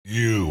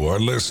are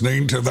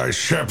listening to the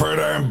Shepherd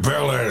and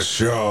Bellis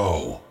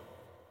Show.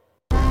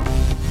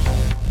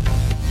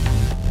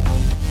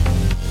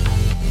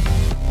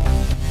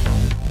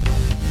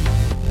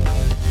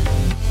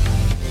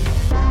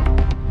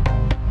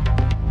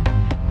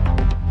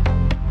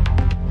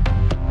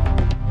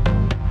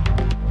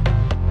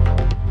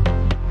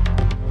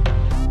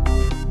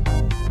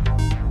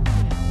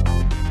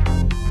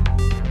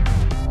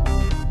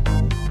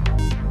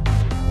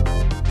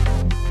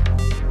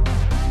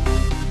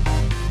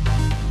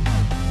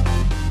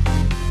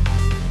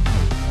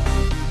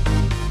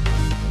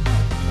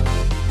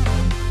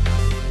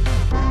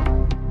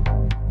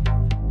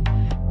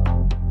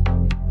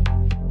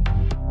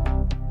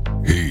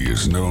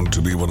 Known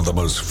to be one of the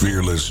most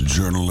fearless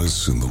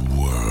journalists in the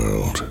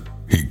world.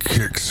 He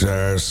kicks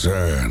ass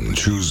and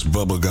chews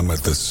bubblegum at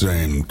the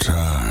same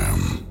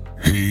time.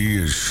 He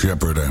is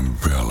Shepherd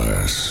and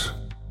Bellis.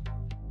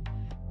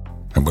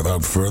 And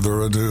without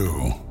further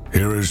ado,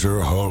 here is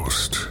your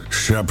host,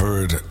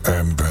 Shepherd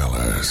and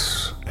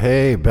Bellis.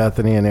 Hey,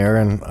 Bethany and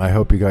Aaron. I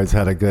hope you guys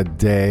had a good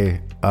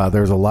day.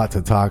 There's a lot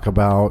to talk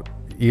about.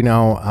 You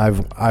know,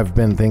 I've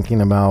been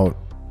thinking about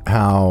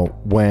how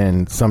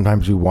when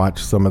sometimes you watch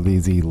some of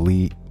these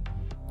elite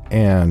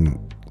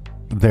and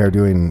they're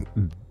doing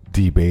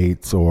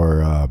debates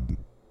or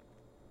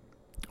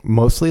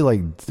mostly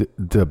like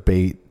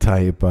debate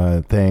type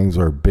things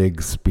or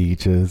big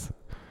speeches,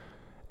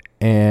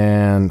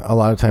 and a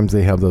lot of times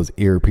they have those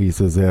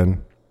earpieces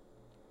in.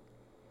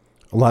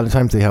 A lot of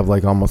times they have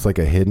like almost like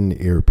a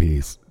hidden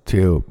earpiece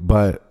too,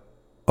 but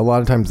a lot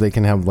of times they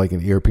can have like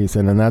an earpiece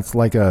in, and that's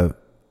like a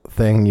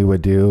thing you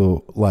would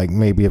do, like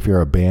maybe if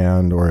you're a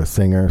band or a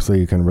singer, so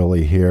you can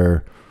really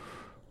hear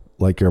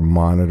like your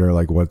monitor,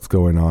 like what's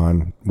going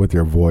on with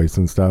your voice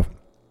and stuff.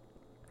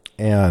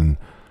 And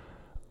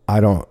they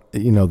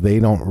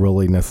don't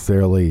really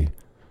necessarily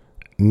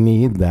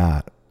need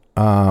that.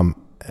 And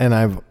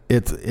I've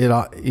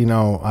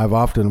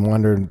often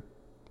wondered,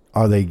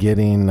 are they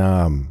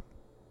getting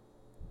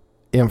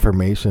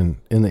information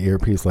in the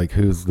earpiece? Like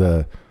who's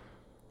the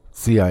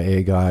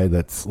CIA guy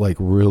that's like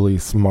really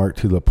smart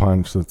to the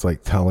punch that's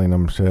like telling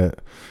them shit?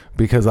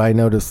 Because I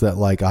noticed that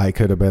like I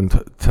could have been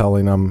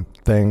telling them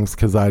things,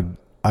 because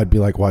I'd be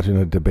like watching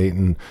a debate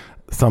and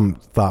some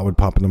thought would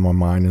pop into my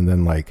mind, and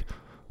then like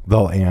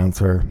they'll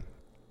answer,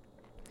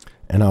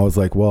 and I was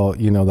like, well,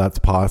 that's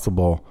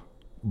possible.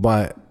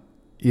 But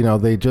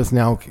they just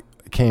now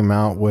came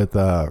out with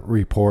a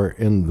report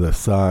in The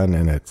Sun,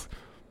 and it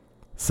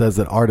says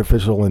that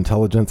artificial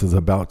intelligence is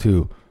about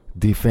to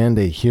defend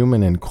a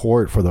human in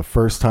court for the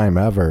first time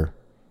ever.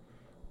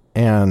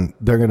 And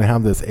they're going to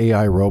have this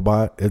AI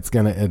robot. It's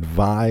going to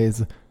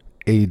advise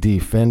a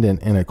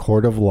defendant in a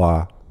court of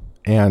law,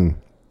 and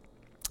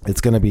it's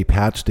going to be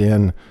patched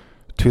in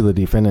to the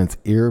defendant's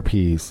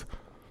earpiece.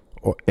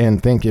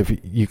 And think if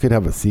you could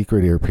have a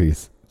secret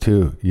earpiece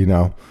too,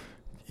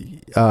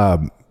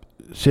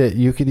 shit,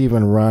 you could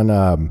even run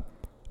a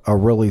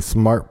really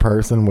smart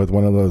person with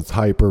one of those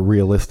hyper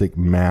realistic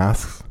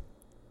masks,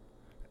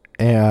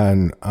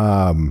 and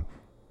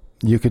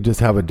you could just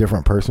have a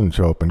different person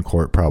show up in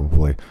court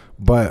probably.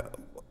 But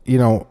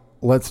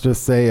let's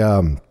just say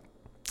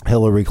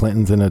Hillary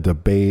Clinton's in a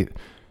debate,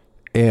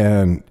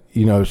 and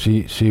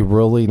she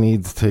really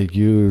needs to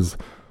use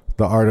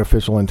the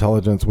artificial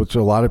intelligence, which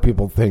a lot of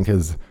people think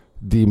is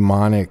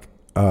demonic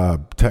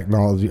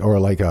technology, or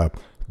like a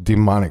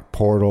demonic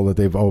portal that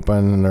they've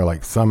opened, and they're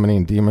like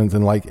summoning demons.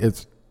 And like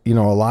it's a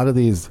lot of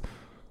these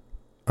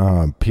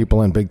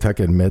people in big tech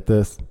admit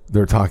this.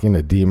 They're talking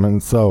to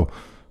demons. So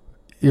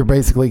you're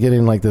basically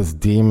getting like this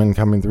demon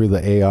coming through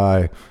the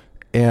AI,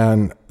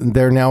 and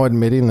they're now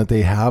admitting that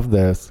they have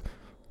this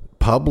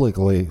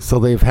publicly. So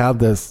they've had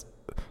this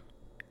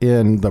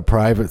in the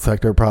private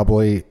sector,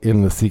 probably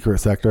in the secret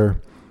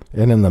sector,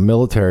 and in the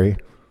military.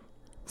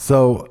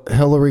 So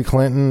Hillary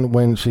Clinton,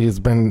 when she's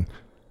been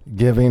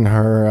giving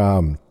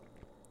her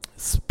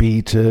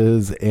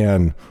speeches,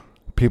 and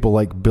people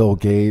like Bill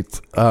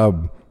Gates,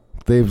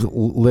 they've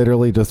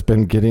literally just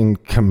been getting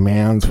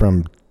commands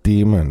from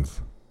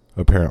demons,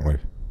 apparently.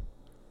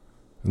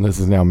 And this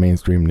is now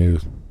mainstream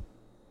news.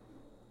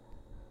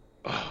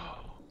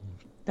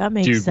 That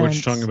makes sense. Dude, what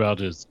you're talking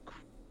about is...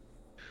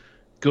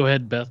 Go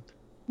ahead, Beth.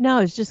 No,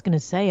 I was just going to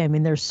say, I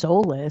mean, they're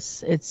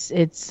soulless. It's.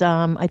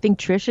 I think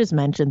Trish has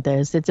mentioned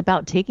this. It's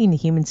about taking the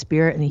human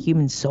spirit and the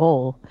human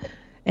soul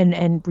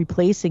and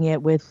replacing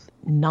it with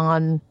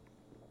non-organic.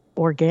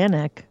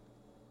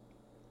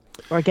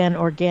 Or again,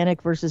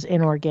 organic versus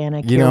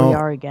inorganic. Here we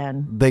are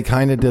again. They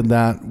kind of did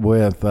that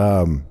with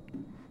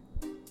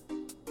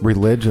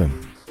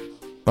religion.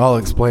 I'll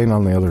explain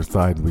on the other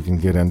side. We can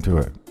get into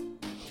it.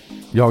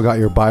 Y'all got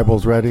your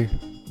Bibles ready?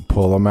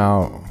 Pull them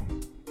out.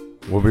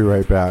 We'll be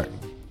right back.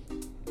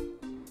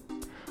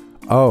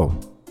 Oh,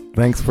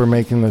 thanks for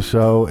making the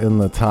show in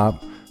the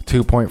top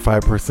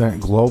 2.5%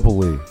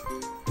 globally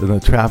in the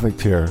traffic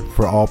tier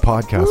for all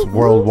podcasts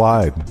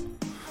worldwide.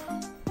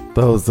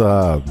 Those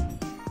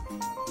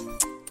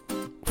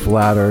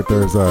flat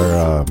earthers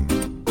are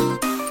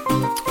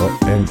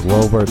and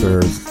globe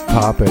earthers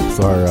topics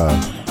are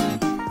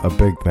a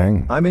big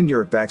thing. I'm in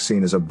Your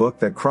Vaccine is a book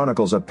that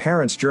chronicles a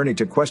parent's journey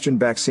to question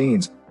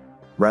vaccines.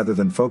 Rather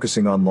than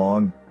focusing on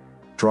long,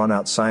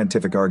 drawn-out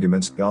scientific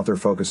arguments, the author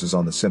focuses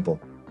on the simple,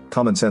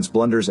 common-sense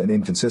blunders and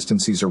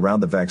inconsistencies around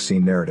the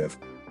vaccine narrative.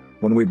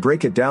 When we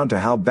break it down to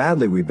how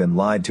badly we've been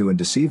lied to and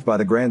deceived by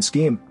the grand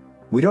scheme,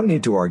 we don't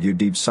need to argue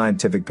deep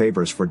scientific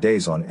papers for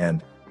days on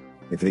end.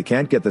 If they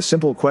can't get the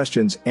simple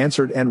questions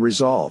answered and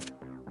resolved,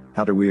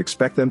 how do we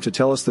expect them to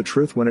tell us the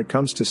truth when it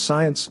comes to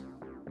science?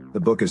 The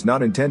book is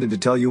not intended to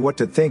tell you what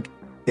to think.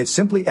 It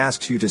simply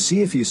asks you to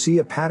see if you see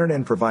a pattern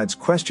and provides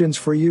questions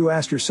for you to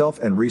ask yourself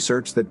and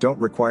research that don't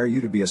require you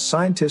to be a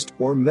scientist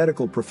or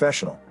medical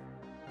professional.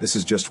 This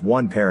is just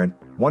one parent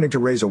wanting to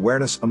raise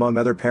awareness among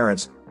other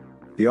parents.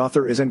 The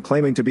author isn't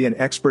claiming to be an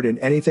expert in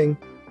anything,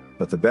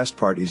 but the best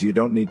part is you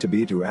don't need to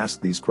be to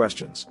ask these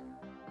questions.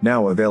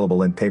 Now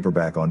available in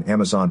paperback on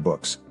Amazon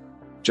Books.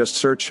 Just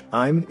search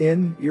I'm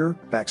in Your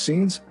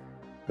Vaccines.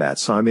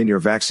 That's I'm in Your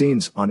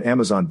Vaccines on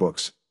Amazon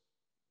Books.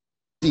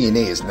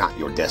 DNA is not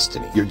your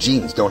destiny. Your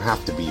genes don't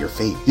have to be your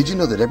fate. Did you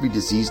know that every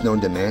disease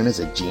known to man has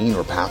a gene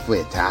or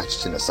pathway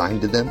attached and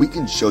assigned to them? We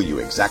can show you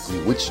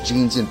exactly which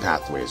genes and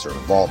pathways are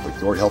involved with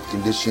your health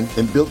condition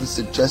and build a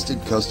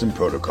suggested custom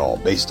protocol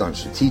based on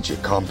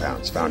strategic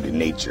compounds found in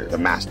nature, the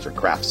master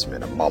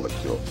craftsman of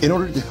molecules, in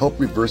order to help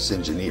reverse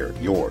engineer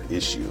your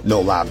issue.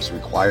 No labs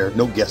required,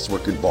 no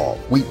guesswork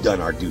involved. We've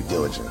done our due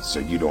diligence so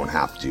you don't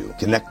have to.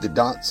 Connect the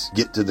dots,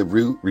 get to the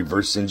root,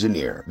 reverse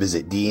engineer.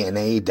 Visit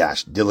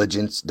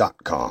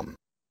dna-diligence.com.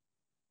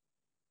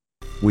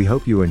 We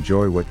hope you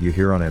enjoy what you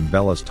hear on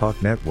Ambella's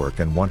Talk Network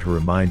and want to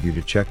remind you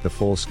to check the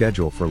full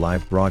schedule for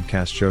live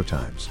broadcast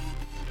showtimes.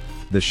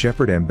 The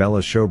Shepherd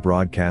Ambella Show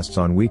broadcasts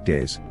on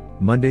weekdays,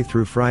 Monday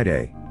through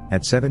Friday,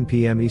 at 7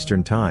 p.m.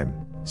 Eastern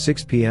Time,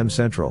 6 p.m.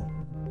 Central.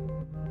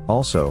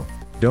 Also,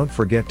 don't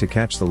forget to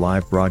catch the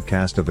live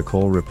broadcast of the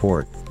Cole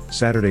Report,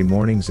 Saturday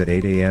mornings at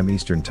 8 a.m.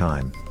 Eastern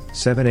Time,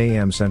 7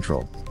 a.m.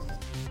 Central.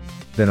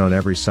 Then on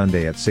every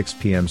Sunday at 6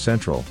 p.m.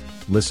 Central,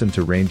 listen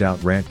to Rained Out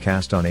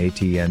Rantcast on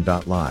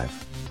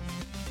atn.live.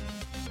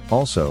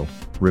 Also,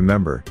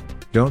 remember,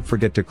 don't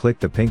forget to click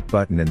the pink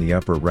button in the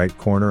upper right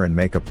corner and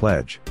make a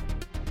pledge.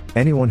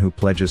 Anyone who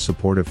pledges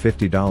support of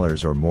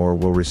 $50 or more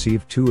will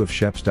receive 2 of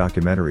Shep's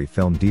documentary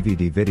film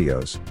DVD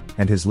videos,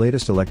 and his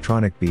latest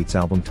electronic beats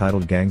album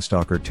titled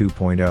Gangstalker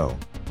 2.0.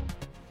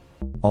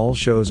 All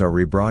shows are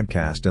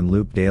rebroadcast and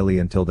looped daily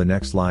until the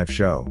next live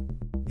show.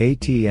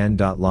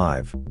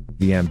 atn.live,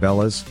 the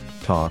Ambellas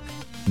Talk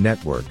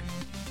Network.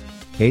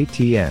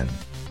 atn.live.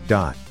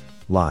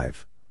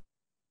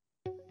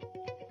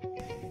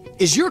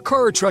 Is your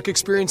car or truck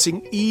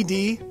experiencing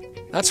ED?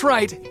 That's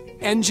right,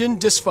 engine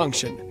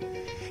dysfunction.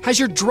 Has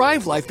your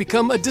drive life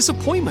become a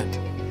disappointment?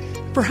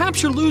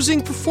 Perhaps you're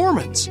losing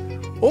performance,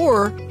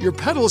 or your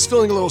pedal is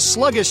feeling a little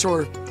sluggish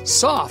or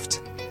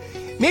soft.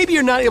 Maybe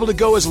you're not able to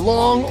go as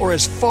long or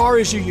as far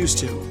as you used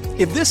to.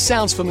 If this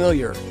sounds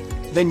familiar,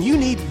 then you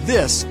need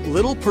this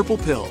little purple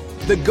pill.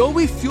 The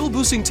Gobi Fuel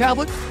Boosting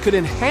Tablet could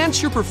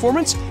enhance your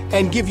performance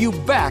and give you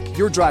back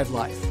your drive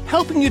life,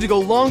 helping you to go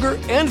longer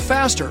and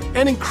faster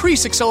and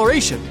increase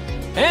acceleration,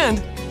 and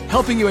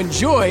helping you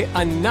enjoy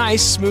a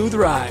nice, smooth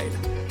ride.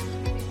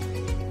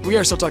 We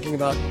are still talking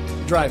about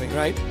driving,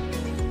 right?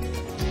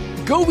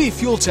 Gobi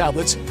Fuel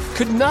Tablets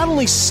could not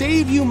only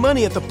save you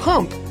money at the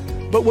pump,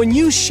 but when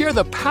you share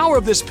the power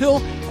of this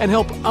pill and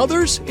help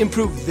others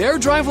improve their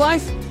drive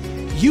life,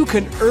 you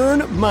can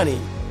earn money.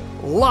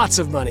 Lots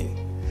of money.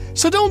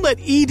 So don't let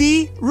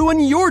ED ruin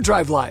your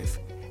drive life.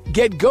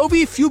 Get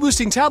Gobi Fuel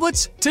Boosting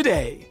Tablets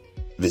today.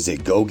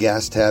 Visit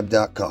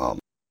GoGasTab.com.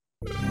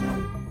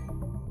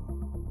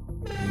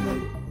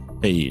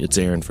 Hey, it's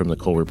Aaron from the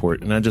Cole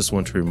Report, and I just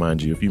want to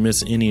remind you, if you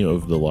miss any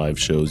of the live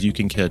shows, you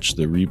can catch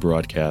the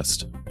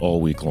rebroadcast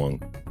all week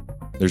long.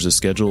 There's a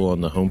schedule on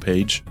the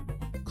homepage.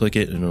 Click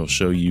it and it'll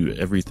show you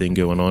everything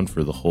going on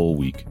for the whole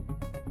week.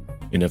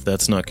 And if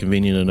that's not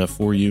convenient enough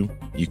for you,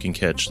 you can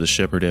catch the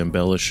Shepherd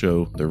Ambella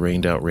Show, the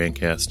Rained Out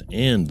Rantcast,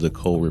 and the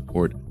Cole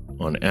Report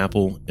on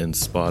Apple and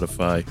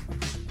Spotify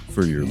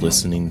for your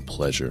listening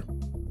pleasure.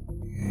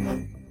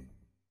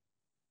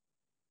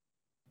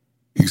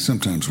 He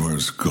sometimes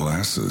wears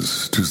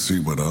glasses to see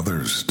what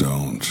others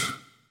don't.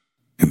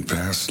 In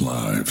past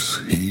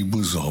lives, he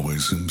was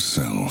always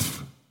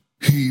himself.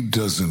 He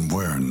doesn't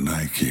wear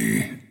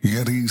Nike,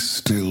 yet he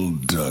still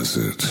does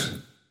it.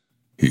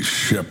 He's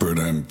Shepherd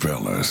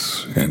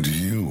Ambellas, and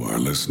you are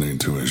listening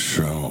to his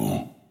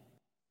show.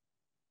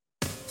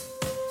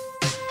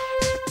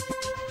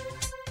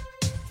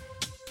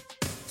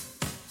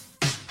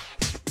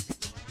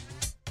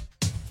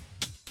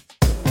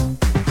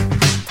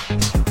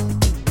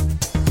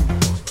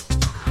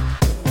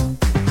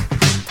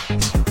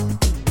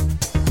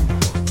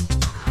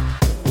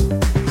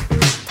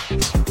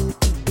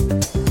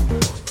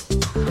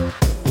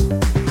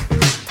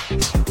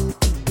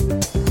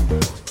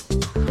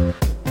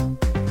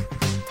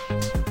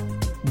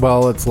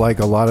 Well, it's like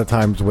a lot of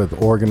times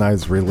with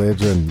organized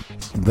religion,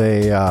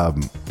 they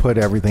put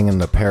everything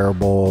into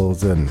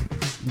parables, and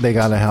they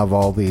got to have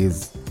all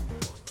these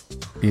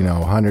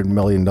 $100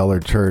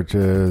 million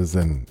churches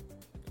and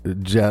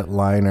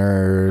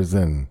jetliners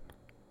and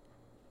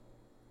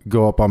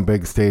go up on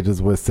big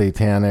stages with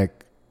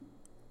satanic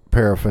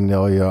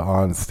paraphernalia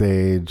on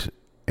stage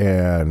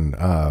and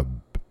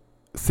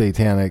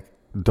satanic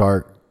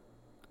dark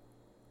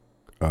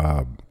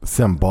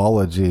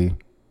symbology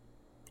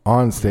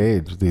on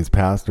stage, these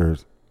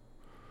pastors.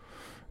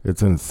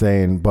 It's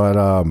insane, but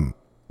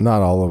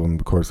not all of them.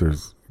 Of course,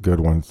 there's good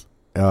ones.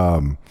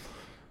 A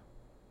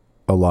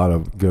lot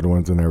of good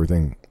ones and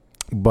everything.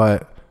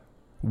 But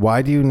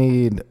why do you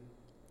need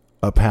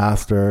a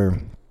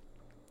pastor,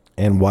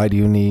 and why do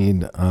you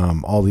need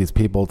all these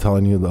people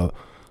telling you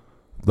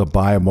the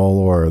Bible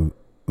or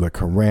the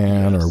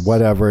Quran or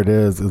whatever it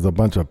is a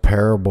bunch of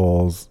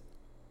parables,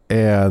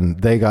 and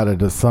they got to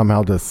just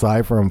somehow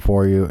decipher them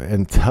for you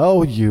and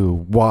tell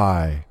you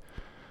why?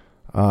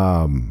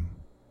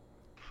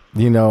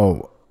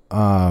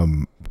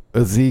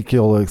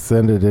 Ezekiel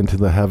ascended into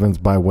the heavens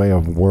by way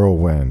of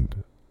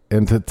whirlwind,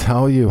 and to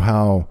tell you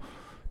how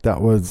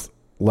that was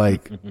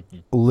like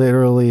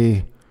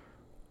literally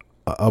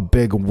a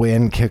big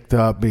wind kicked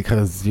up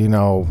because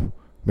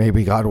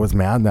maybe God was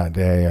mad that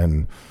day,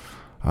 and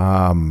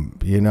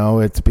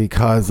it's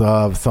because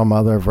of some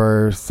other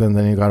verse, and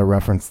then you got to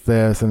reference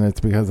this, and it's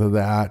because of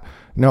that.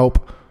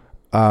 Nope.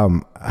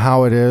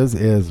 How it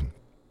is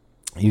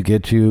you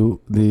get you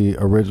the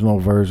original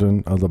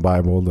version of the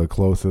Bible, the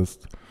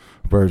closest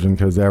version,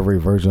 because every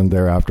version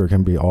thereafter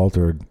can be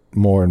altered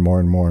more and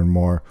more and more and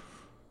more.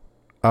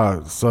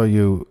 So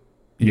you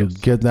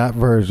get that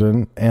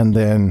version, and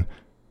then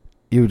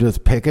you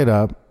just pick it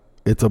up.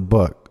 It's a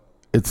book.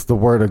 It's the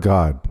Word of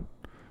God.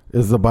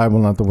 Is the Bible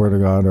not the Word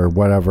of God, or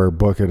whatever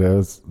book it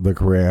is, the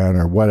Quran,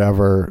 or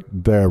whatever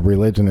their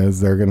religion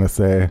is? They're going to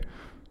say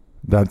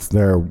that's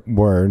their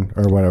word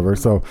or whatever.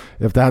 So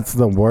if that's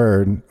the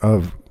Word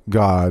of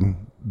God,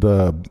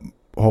 the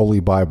Holy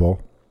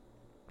Bible,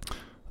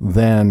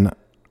 then,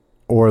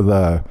 or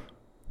the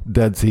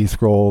Dead Sea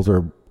Scrolls,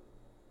 or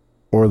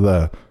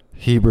the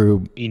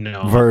Hebrew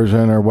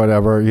version or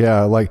whatever.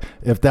 Yeah, like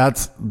if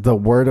that's the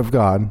Word of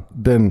God,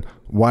 then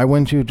why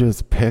wouldn't you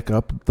just pick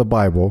up the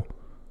Bible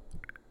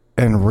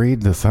and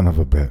read the son of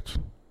a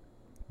bitch?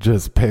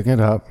 Just pick it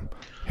up.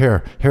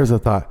 Here's a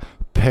thought.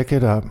 Pick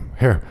it up.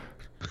 Here,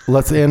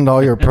 let's end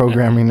all your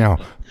programming now.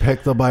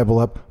 Pick the Bible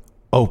up.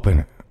 Open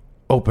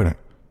it.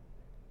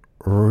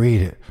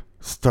 Read it.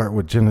 Start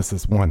with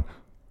Genesis 1.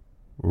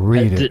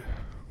 Read it.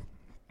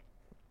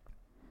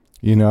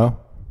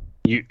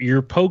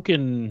 You're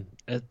poking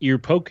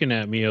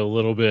at me a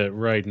little bit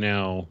right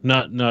now,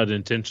 not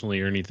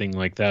intentionally or anything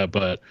like that,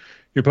 but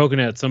you're poking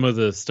at some of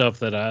the stuff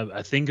that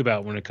I think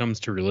about when it comes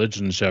to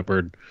religion,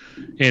 Shepherd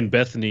and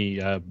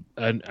Bethany. I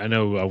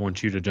know I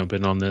want you to jump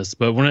in on this,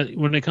 but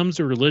when it comes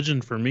to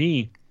religion, for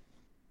me,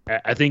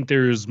 I think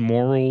there's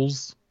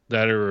morals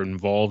that are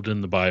involved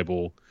in the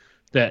Bible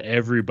that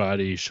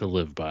everybody should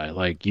live by.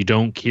 Like, you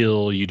don't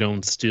kill, you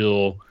don't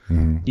steal,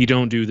 you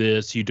don't do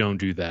this, you don't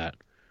do that.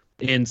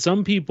 And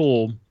some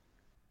people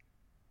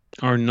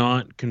are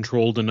not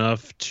controlled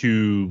enough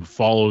to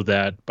follow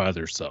that by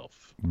themselves.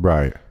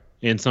 Right.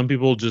 And some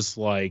people just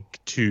like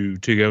to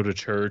go to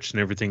church and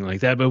everything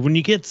like that. But when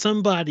you get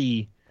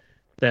somebody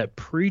that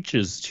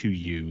preaches to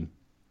you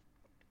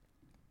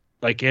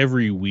like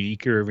every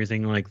week or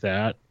everything like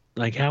that,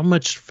 like, how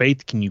much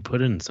faith can you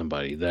put in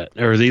somebody that,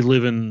 or they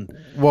live in?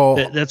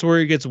 Well, that's where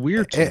it gets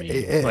weird to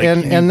me. Like,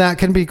 and that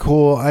can be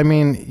cool. I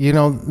mean,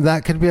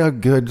 that could be a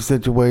good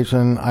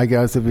situation, I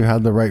guess, if you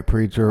had the right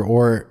preacher,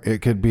 or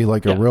it could be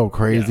like a real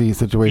crazy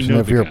situation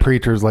if your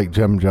preacher's like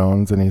Jim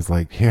Jones and he's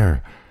like,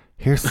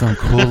 here's some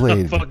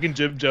Kool-Aid. Fucking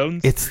Jim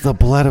Jones. It's the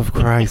blood of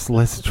Christ.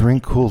 Let's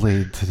drink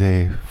Kool-Aid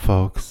today,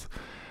 folks.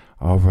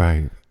 All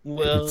right.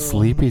 Well, it's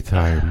sleepy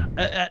time.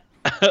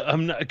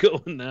 I'm not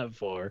going that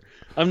far.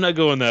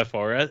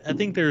 I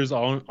think there's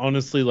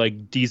honestly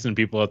like decent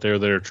people out there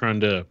that are trying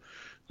to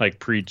like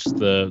preach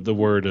the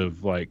word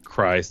of like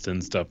Christ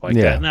and stuff like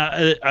that.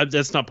 Now,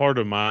 that's not part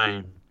of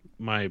my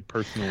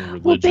personal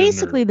religion. Well,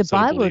 basically, the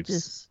Bible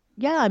just.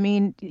 Yeah, I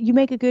mean, you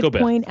make a good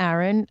point,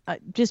 Aaron.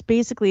 Just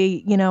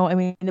basically,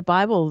 the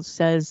Bible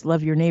says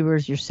love your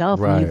neighbors yourself,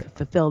 and you've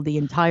fulfilled the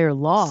entire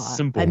law.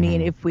 Simple. I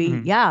mean, if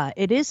we,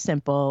 it is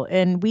simple,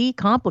 and we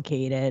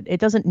complicate it. It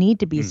doesn't need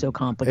to be so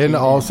complicated. And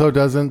also,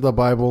 doesn't the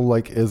Bible,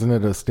 like, isn't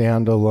it a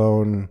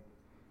standalone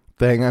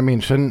thing? I mean,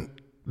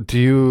 what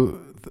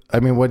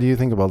do you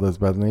think about this,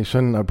 Bethany?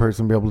 Shouldn't a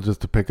person be able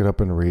just to pick it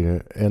up and read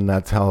it, and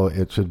that's how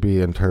it should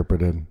be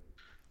interpreted?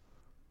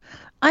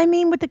 I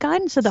mean, with the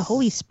guidance of the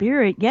Holy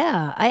Spirit,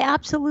 yeah, I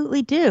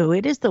absolutely do.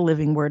 It is the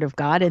living Word of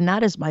God, and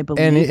that is my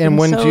belief. And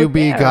wouldn't you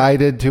be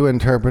guided to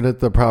interpret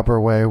it the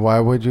proper way? Why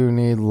would you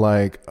need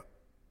like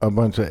a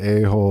bunch of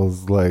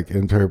a-holes like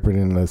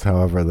interpreting this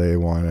however they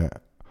want it?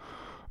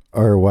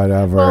 Or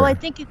whatever. Well, I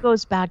think it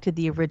goes back to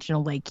the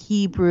original, like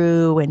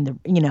Hebrew, and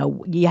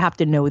you have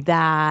to know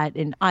that,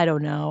 and I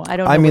don't know.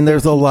 I mean,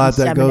 there's a lot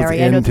that goes into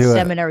it. I know the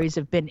seminaries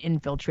have been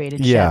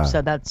infiltrated,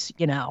 so that's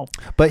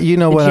But you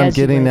know what I'm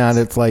getting at?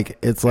 It's like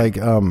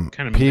kind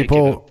of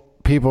people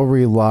people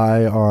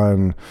rely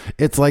on,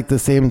 it's like the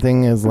same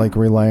thing as like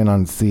relying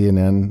on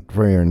CNN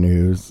for your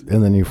news,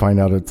 and then you find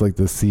out it's like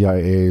the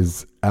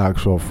CIA's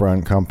actual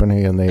front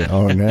company and they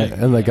own it,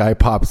 and the guy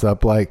pops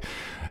up like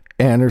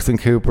Anderson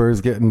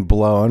Cooper's getting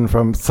blown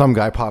from, some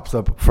guy pops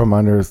up from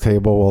under his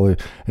table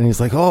and he's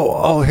like,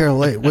 oh here,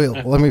 wait,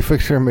 let me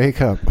fix your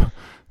makeup,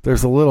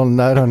 there's a little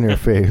nut on your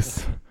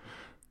face.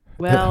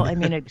 Well, I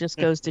mean, it just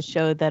goes to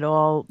show that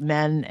all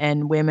men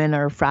and women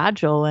are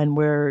fragile and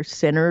we're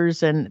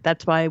sinners. And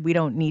that's why we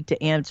don't need to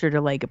answer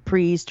to like a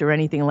priest or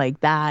anything like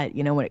that.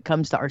 You know, when it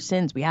comes to our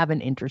sins, we have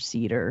an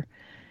intercessor,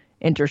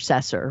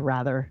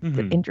 rather.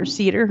 The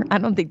interceder? I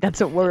don't think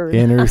that's a word.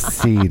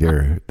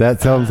 Interceder.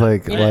 That sounds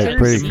like pretty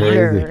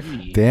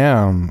crazy.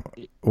 Damn.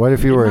 What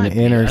if you were an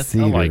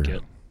interceder? I like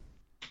it.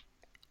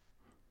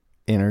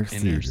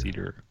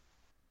 Interceder.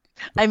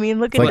 I mean,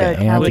 look It's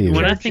at like the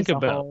when I think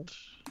about. whole.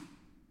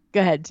 Go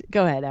ahead,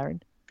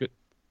 Aaron.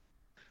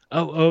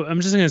 Oh,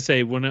 I'm just gonna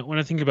say when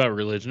I think about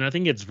religion, I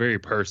think it's very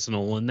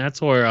personal, and that's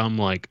where I'm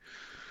like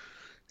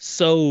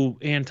so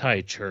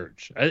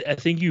anti-church. I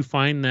think you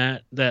find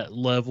that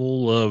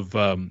level of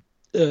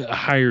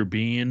higher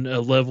being,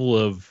 a level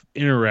of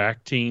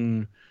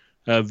interacting,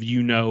 of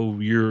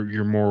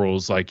your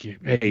morals, like,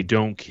 hey,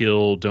 don't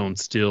kill, don't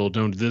steal,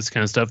 don't do this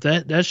kind of stuff.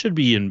 That should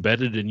be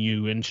embedded in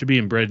you and should be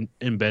embedded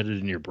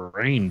in your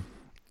brain.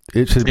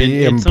 It should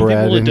be and some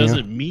inbred people, in it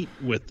doesn't you. meet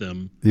with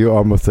them. You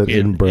almost said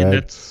And inbred.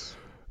 that's,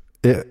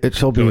 It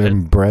shall be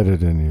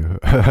embedded in you.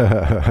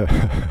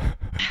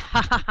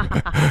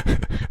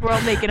 We're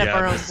all making up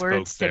our own misspoke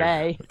words there.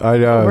 today. I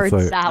know. Word It's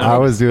like, salad. I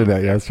was doing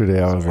that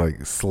yesterday. I was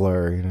like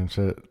slurring and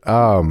shit.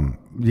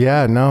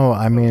 Yeah, no,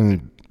 I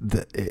mean,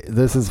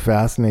 this is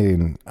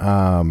fascinating.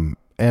 And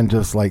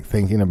just like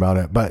thinking about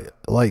it, but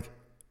like,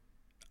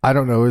 I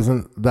don't know,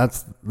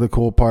 that's the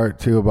cool part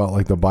too about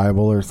like the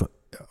Bible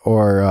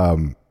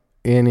or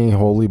any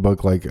holy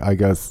book, like I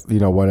guess,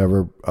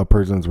 whatever a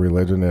person's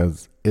religion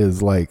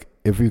is like,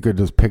 if you could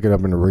just pick it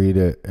up and read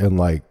it and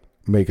like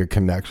make a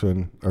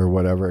connection or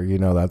whatever,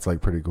 that's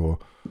like pretty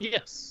cool.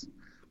 yes.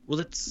 Well,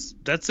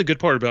 that's the good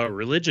part about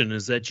religion,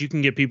 is that you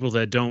can get people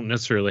that don't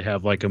necessarily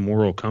have like a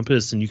moral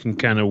compass, and you can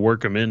kind of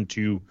work them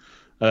into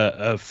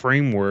a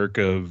framework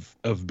of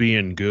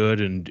being good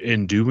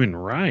and doing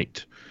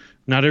right.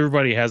 Not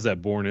everybody has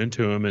that born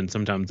into them, and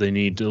sometimes they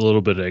need a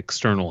little bit of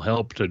external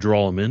help to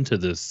draw them into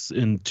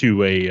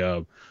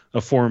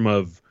a form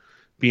of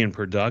being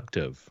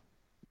productive.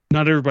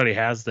 Not everybody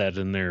has that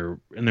in their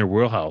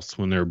wheelhouse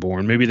when they're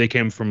born. Maybe they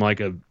came from like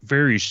a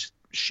very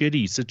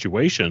shitty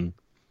situation,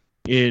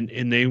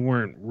 and they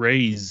weren't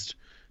raised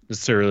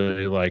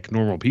necessarily like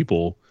normal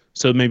people.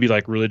 So maybe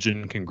like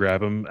religion can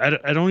grab them.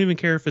 I don't even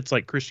care if it's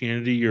like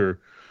Christianity or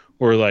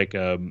like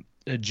a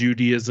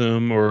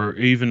Judaism, or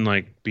even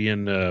like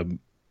being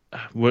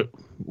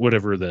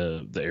whatever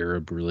the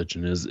Arab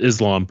religion is,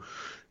 Islam.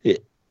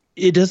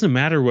 It doesn't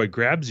matter what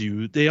grabs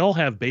you. They all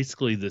have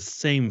basically the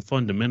same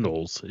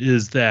fundamentals,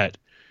 is that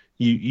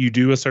you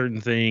do a certain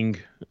thing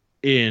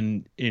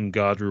and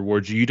God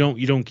rewards you. You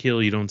don't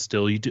kill, you don't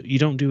steal, you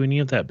don't do any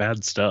of that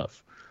bad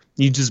stuff.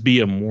 You just be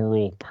a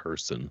moral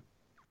person.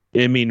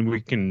 I mean, we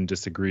can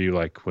disagree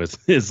like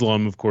with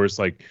Islam, of course.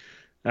 Like,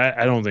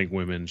 I don't think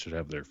women should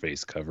have their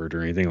face covered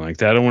or anything like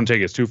that. I don't want to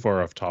take us too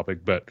far off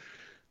topic, but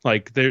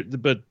like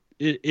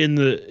in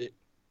the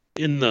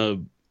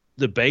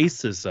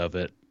basis of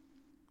it,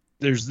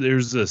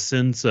 there's a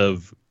sense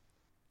of,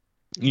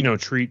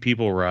 treat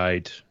people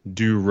right,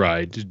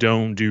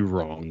 don't do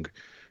wrong,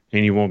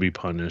 and you won't be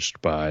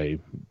punished by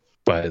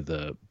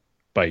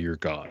your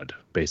God,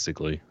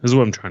 basically, is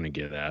what I'm trying to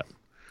get at.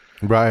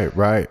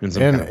 Right. In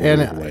some kind of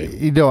weird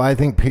way. I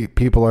think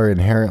people are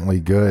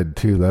inherently good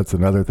too. That's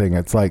another thing.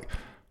 It's like,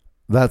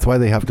 that's why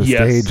they have to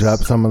stage up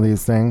some of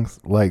these things,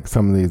 like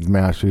some of these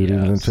mass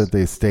shootings and shit.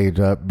 They stage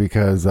up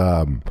because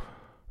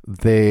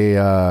they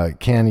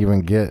can't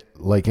even get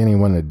like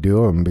anyone to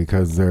do them,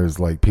 because there's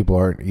like, people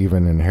aren't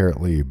even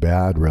inherently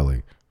bad,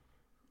 really.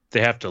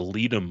 They have to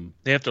lead them.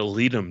 They have to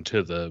lead them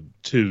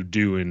to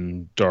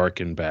doing dark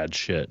and bad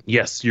shit.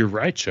 Yes, you're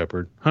right,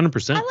 Shepard.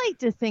 100%. I like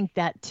to think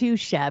that too,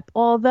 Shep.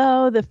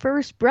 Although the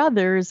first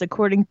brothers,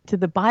 according to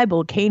the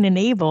Bible, Cain and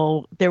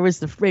Abel,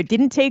 it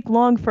didn't take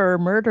long for a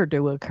murder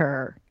to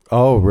occur.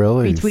 Oh,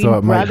 really? Between So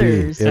it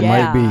brothers,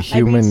 might be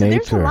human nature.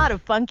 There's a lot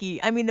of funky.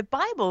 The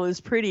Bible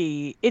is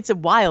it's a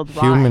wild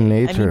ride. Human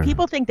nature.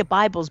 People think the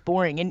Bible's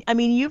boring,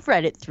 and you've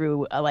read it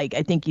through, like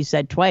I think you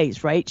said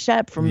twice, right,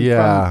 Shep? From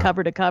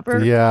cover to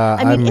cover. Yeah,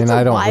 it's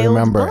I don't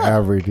remember book.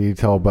 every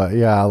detail, but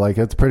yeah, like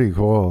it's pretty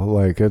cool.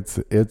 Like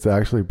it's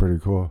actually pretty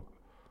cool.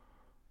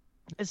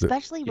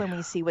 especially when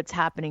we see what's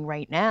happening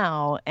right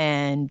now.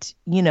 And,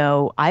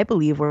 I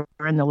believe we're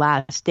in the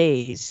last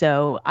days.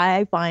 So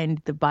I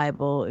find the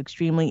Bible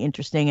extremely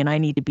interesting, and I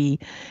need to be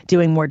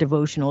doing more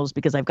devotionals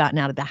because I've gotten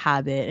out of the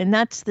habit. And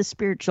that's the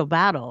spiritual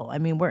battle. I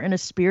mean, we're in a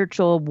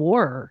spiritual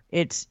war.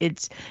 It's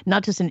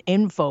not just an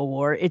info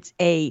war, it's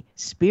a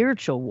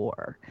spiritual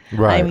war.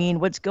 Right. I mean,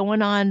 what's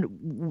going on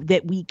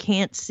that we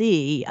can't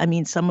see? I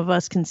mean, some of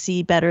us can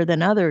see better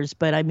than others,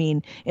 but I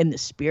mean, in the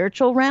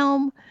spiritual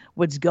realm,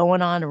 what's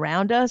going on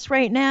around us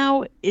right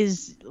now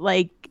is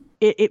like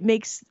it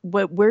makes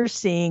what we're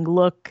seeing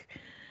look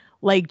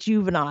like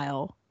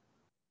juvenile.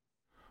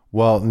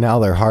 Well, now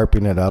they're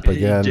harping it up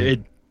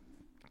again.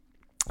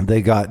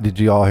 Did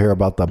you all hear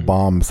about the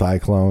bomb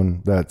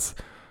cyclone that's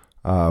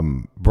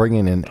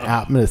bringing an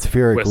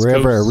atmospheric West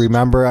river? Coast.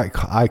 Remember,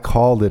 I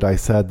called it. I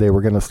said they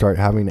were going to start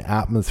having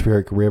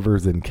atmospheric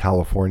rivers in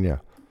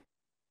California.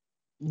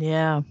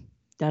 Yeah,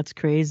 that's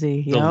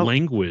crazy. The Yep.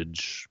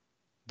 language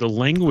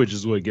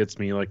is what gets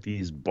me, like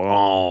these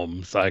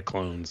bomb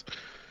cyclones.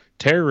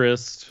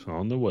 Terrorists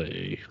on the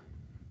way.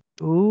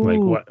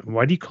 Ooh. Like,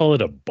 why do you call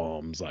it a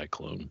bomb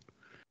cyclone?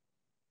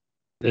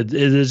 It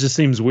just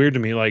seems weird to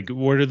me. Like,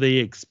 what are they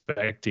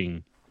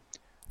expecting?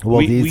 Well,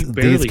 we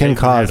barely these can even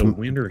cause had a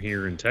winter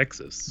here in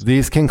Texas.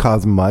 These can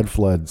cause mud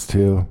floods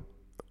too.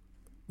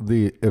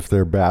 If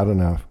they're bad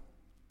enough.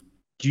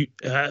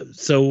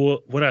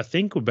 So what I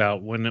think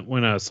about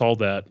when I saw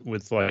that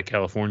with like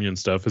California and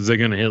stuff is they're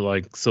going to hit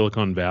like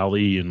Silicon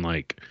Valley and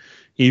like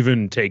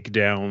even take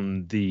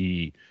down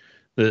the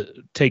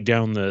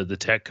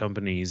tech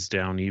companies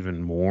down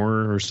even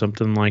more or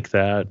something like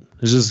that.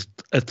 It's just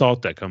a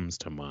thought that comes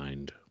to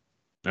mind.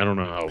 I don't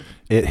know how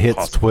it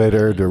hits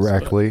Twitter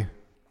directly.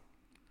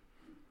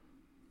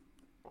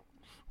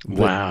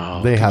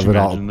 Wow. They have it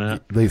all.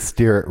 That? They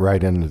steer it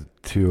right into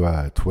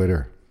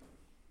Twitter.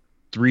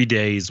 3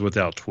 days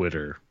without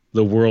Twitter,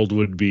 the world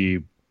would be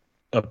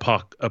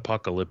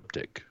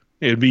apocalyptic.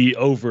 It'd be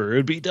over.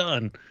 It'd be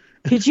done.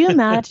 Could you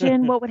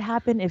imagine what would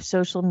happen if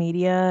social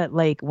media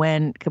like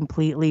went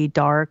completely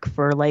dark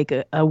for like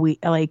a week?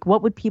 Like,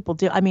 what would people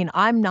do? I mean,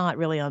 I'm not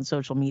really on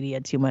social media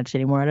too much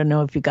anymore. I don't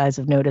know if you guys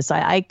have noticed.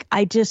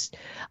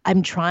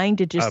 I'm trying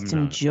to just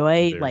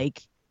enjoy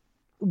like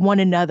one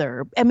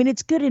another. I mean,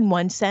 it's good in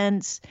one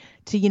sense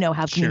to,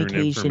 have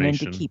communication and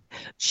to keep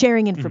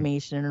sharing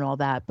information and all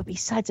that. But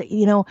besides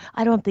that,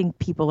 I don't think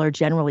people are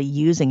generally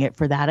using it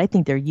for that. I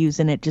think they're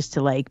using it just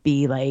to like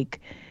be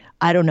like,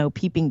 I don't know,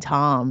 peeping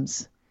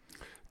Toms.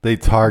 They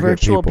target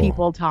virtual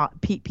people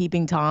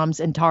peeping Toms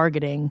and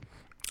targeting.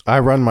 I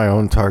run my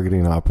own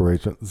targeting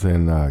operations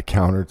and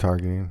counter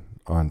targeting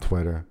on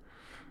Twitter.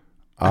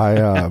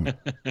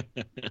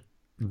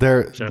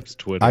 Jeff's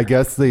Twitter. I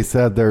guess they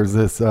said there's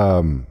this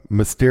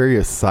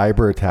mysterious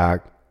cyber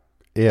attack.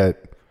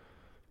 It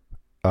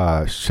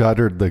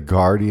shuttered the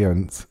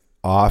Guardian's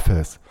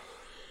office.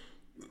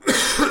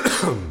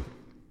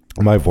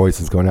 My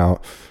voice is going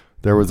out.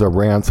 There was a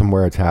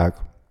ransomware attack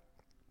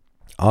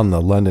on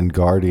the London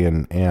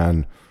Guardian,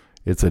 and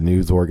it's a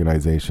news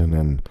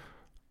organization,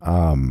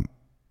 and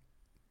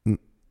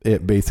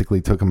it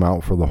basically took them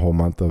out for the whole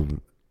month of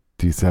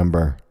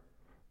December.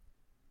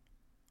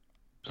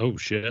 Oh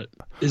shit!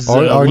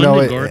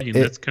 London Guardian?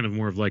 That's kind of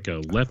more of like a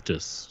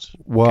leftist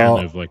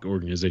kind of like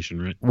organization,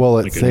 right? Well,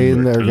 it's like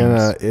saying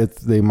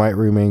they might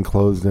remain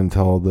closed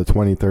until the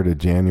 23rd of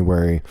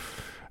January.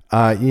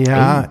 It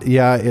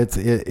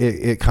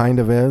kind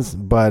of is,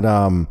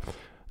 but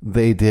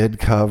they did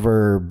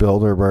cover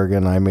Bilderberg,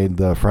 and I made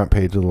the front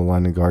page of the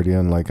London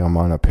Guardian like I'm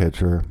on a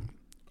picture.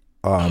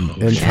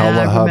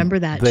 IntelliHub, I remember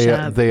that.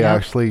 They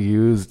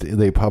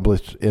actually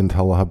published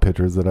IntelliHub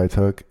pictures that I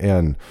took,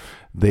 and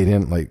they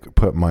didn't like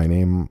put my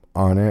name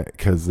on it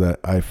because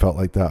I felt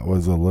like that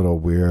was a little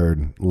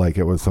weird, like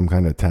it was some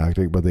kind of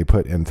tactic. But they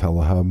put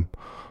IntelliHub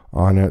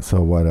on it,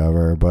 so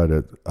whatever. But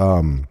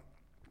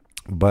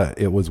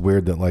it was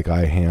weird that like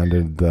I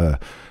handed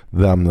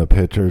them the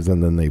pictures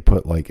and then they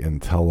put like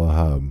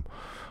IntelliHub.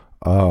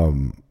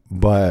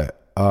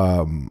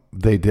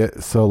 They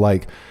did so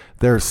like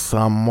they're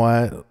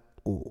somewhat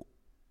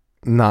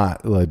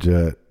not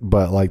legit,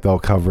 but like they'll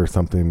cover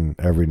something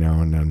every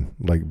now and then,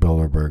 like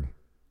Bilderberg.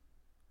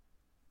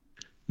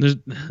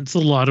 It's a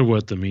lot of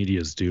what the media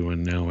is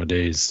doing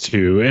nowadays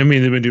too. I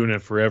mean, they've been doing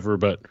it forever,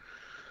 but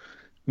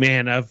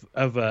man, I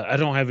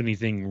don't have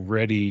anything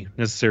ready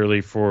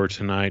necessarily for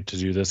tonight to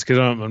do this because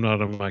I'm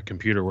not on my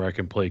computer where I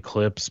can play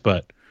clips.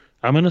 But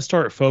I'm gonna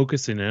start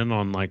focusing in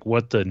on like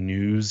what the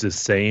news is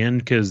saying,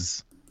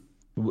 because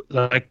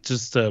like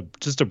just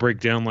to break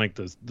down like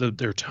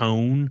their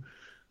tone,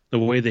 the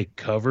way they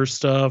cover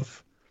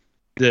stuff,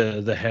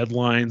 the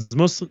headlines,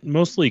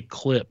 mostly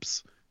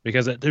clips,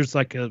 because there's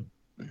like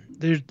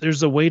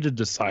there's a way to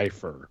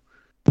decipher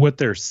what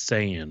they're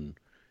saying.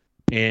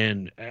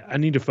 And I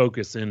need to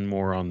focus in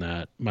more on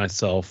that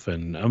myself.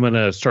 And I'm going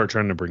to start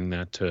trying to bring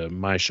that to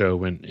my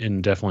show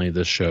and definitely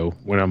this show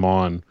when I'm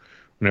on,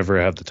 whenever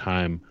I have the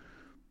time,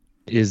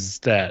 is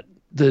that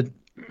the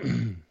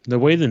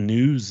way the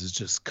news is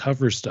just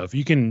cover stuff.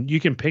 You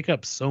can pick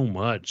up so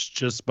much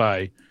just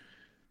by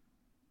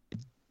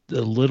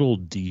the little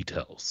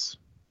details,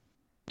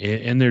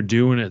 and they're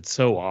doing it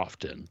so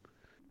often,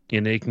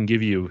 and they can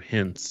give you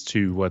hints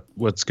to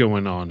what's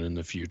going on in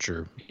the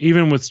future.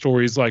 Even with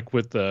stories like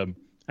with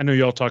I know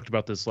y'all talked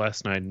about this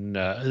last night, and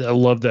I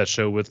love that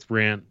show with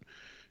Rant,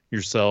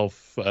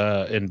 yourself,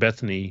 and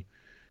Bethany,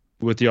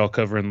 with y'all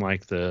covering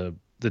like the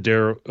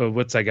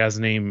what's that guy's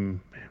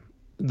name,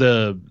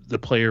 the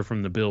player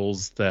from the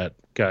Bills that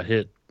got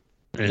hit,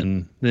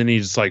 and then he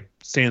just like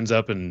stands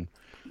up and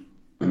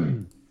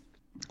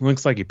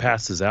looks like he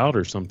passes out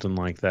or something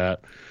like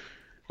that.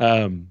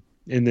 And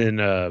then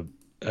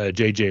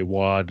JJ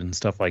Watt and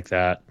stuff like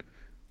that.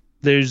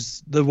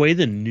 There's the way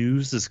the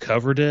news has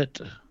covered it.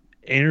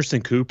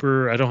 Anderson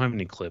Cooper, I don't have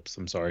any clips,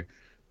 I'm sorry.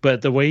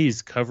 But the way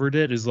he's covered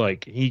it is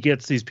like he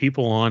gets these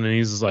people on and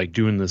he's just like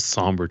doing this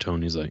somber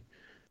tone. He's like,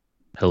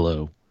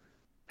 hello.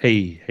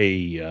 Hey,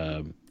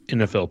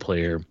 NFL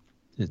player.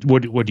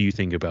 What do you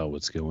think about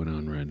what's going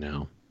on right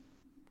now?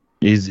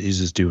 He's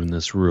just doing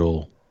this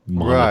real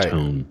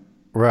monotone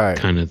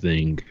kind of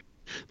thing.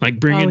 Like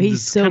bringing he's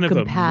this so kind of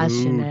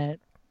compassionate. a mood.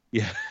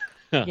 Yeah.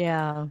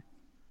 Yeah.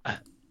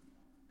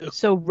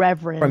 So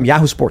reverent. From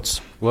Yahoo Sports.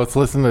 Let's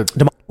listen to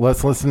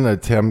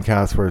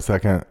Timcast for a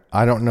second.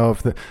 I don't know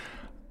if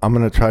I'm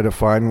going to try to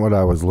find what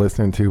I was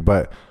listening to,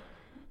 but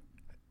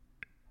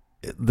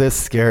this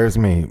scares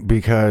me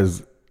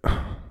because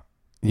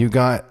you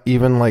got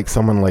even like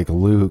someone like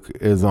Luke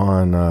is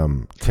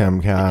on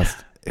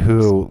Timcast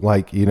who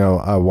like,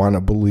 I want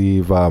to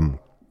believe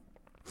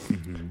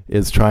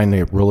is trying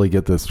to really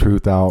get this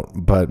truth out,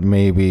 but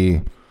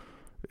maybe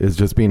is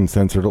just being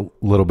censored a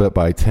little bit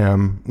by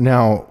Tim.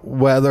 Now,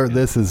 whether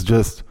this is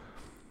just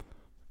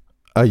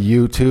a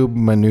YouTube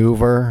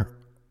maneuver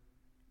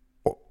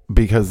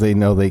because they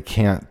know they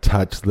can't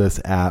touch this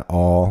at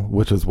all,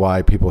 which is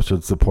why people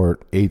should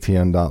support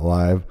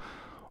ATN.live,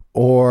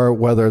 or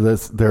whether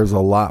there's a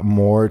lot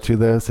more to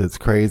this. It's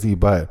crazy,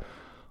 but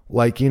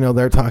like,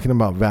 they're talking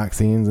about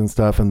vaccines and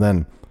stuff, and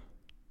then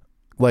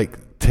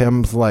like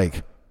Tim's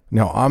like,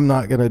 now, I'm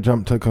not going to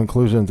jump to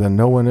conclusions, and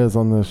no one is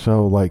on this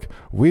show. Like,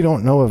 we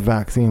don't know if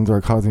vaccines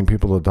are causing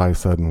people to die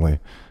suddenly.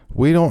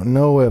 We don't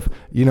know if,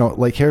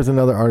 like, here's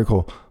another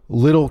article.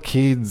 Little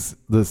Kids,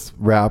 this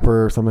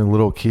rapper or something,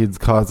 Little Kids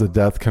cause of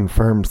death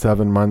confirmed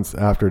 7 months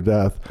after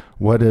death.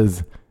 What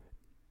is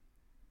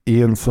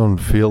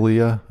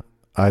eosinophilia?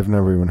 I've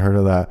never even heard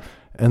of that.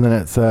 And then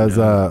it says,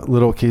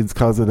 Little Kids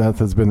cause of death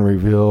has been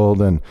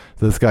revealed, and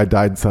this guy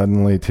died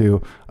suddenly,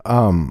 too.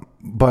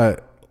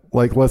 But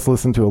like, let's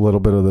listen to a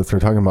little bit of this. They're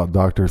talking about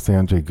Dr.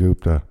 Sanjay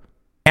Gupta.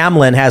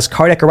 Hamlin has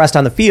cardiac arrest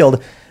on the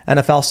field.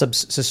 NFL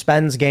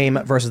suspends game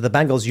versus the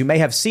Bengals. You may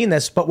have seen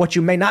this, but what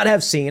you may not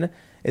have seen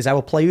is I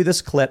will play you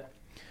this clip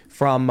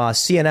from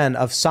CNN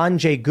of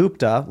Sanjay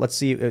Gupta. Let's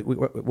see, is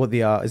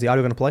the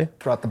audio going to play?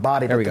 Throughout the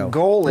body. There but we go. The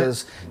goal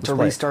is to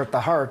play. restart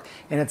the heart,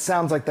 and it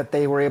sounds like that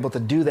they were able to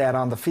do that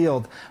on the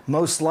field,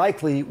 most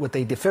likely with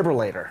a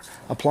defibrillator,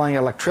 applying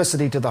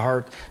electricity to the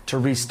heart to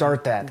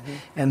restart that. Mm-hmm.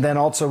 And then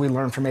also we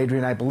learned from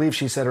Adrian, I believe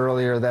she said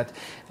earlier, that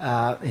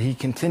he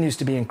continues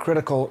to be in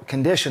critical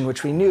condition,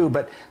 which we knew,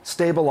 but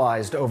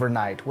stabilized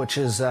overnight, which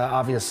is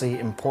obviously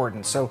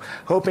important. So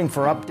hoping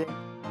for updates.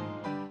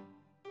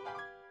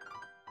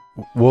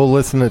 We'll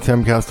listen to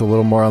Timcast a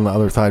little more on the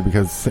other side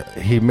because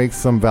he makes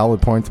some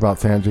valid points about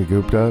Sanjay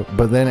Gupta,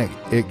 but then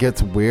it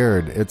gets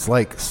weird. It's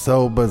like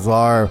so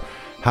bizarre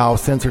how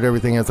censored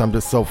everything is. I'm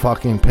just so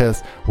fucking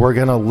pissed. We're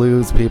gonna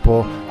lose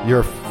people.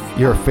 Your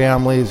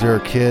families,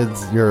 your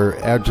kids, you're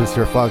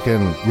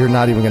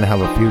not even gonna have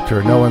a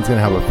future. No one's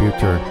gonna have a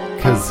future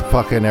because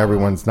fucking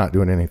everyone's not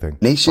doing anything.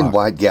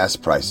 Nationwide gas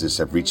prices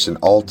have reached an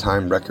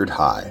all-time record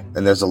high,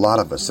 and there's a lot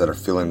of us that are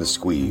feeling the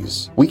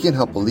squeeze. We can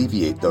help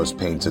alleviate those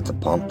pains at the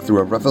pump through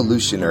a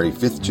revolutionary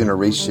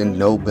 5th-generation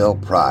Nobel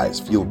Prize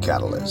fuel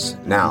catalyst,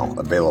 now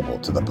available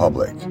to the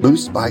public.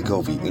 Boost by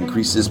Govee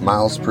increases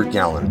miles per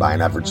gallon by an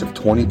average of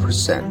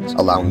 20%,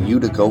 allowing you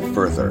to go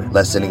further,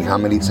 lessening how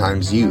many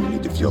times you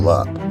need to fuel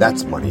up.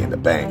 That's money in the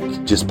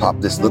bank. Just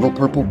pop this little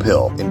purple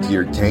pill into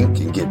your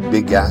tank and get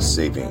big gas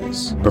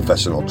savings.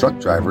 Professional truck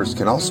drivers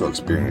can also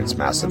experience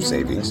massive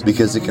savings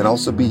because it can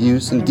also be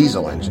used in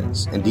diesel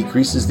engines and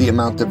decreases the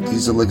amount of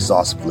diesel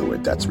exhaust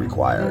fluid that's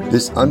required.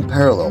 This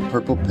unparalleled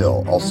purple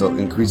pill also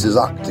increases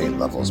octane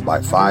levels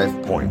by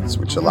 5 points,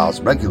 which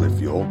allows regular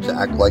fuel to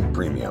act like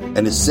premium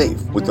and is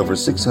safe with over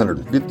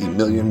 650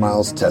 million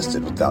miles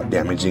tested without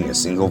damaging a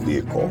single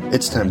vehicle.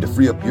 It's time to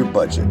free up your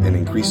budget and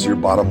increase your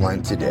bottom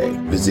line today.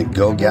 Visit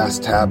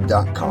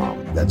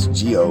GoGasTab.com. That's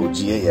GoGasTab.com.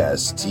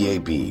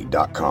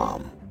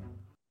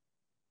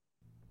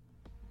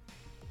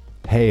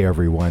 Hey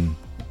everyone,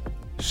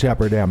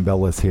 Shepard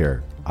Ambellas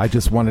here. I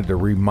just wanted to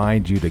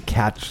remind you to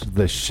catch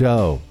the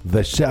show,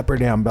 The Shepard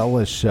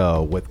Ambellas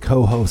Show, with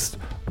co-hosts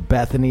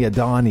Bethany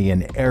Adani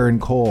and Aaron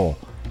Cole,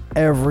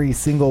 every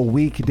single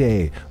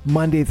weekday,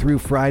 Monday through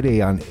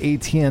Friday on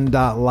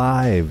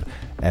ATN.live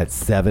at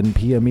 7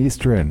 p.m.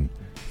 Eastern,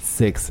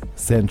 6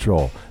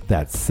 Central.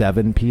 That's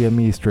 7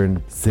 p.m.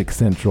 Eastern, 6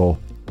 Central,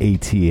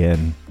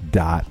 ATN.live.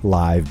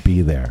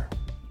 Be there.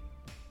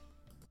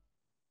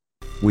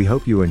 We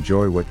hope you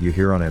enjoy what you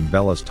hear on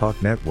Ambella's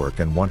Talk Network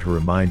and want to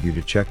remind you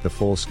to check the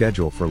full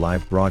schedule for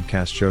live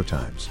broadcast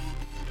showtimes.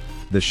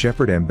 The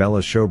Shepherd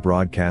Ambella Show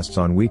broadcasts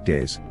on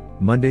weekdays,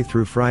 Monday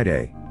through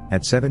Friday,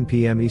 at 7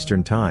 p.m.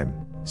 Eastern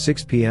Time,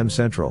 6 p.m.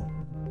 Central.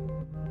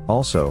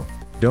 Also,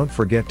 don't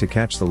forget to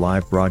catch the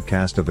live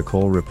broadcast of the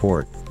Cole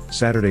Report,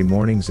 Saturday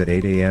mornings at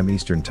 8 a.m.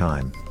 Eastern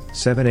Time,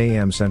 7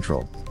 a.m.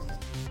 Central.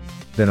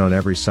 Then on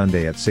every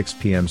Sunday at 6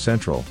 p.m.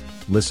 Central,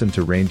 listen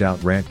to Rained Out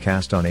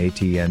Rantcast on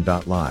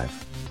atn.live.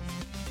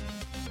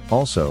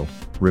 Also,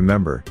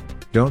 remember,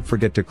 don't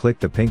forget to click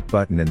the pink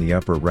button in the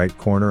upper right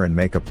corner and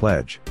make a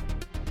pledge.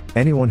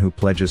 Anyone who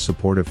pledges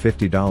support of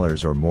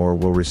 $50 or more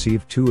will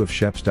receive 2 of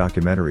Shep's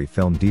documentary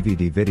film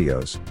DVD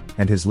videos,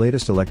 and his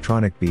latest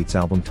electronic beats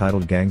album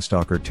titled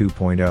Gangstalker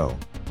 2.0.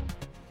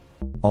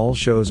 All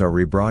shows are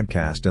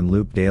rebroadcast and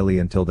looped daily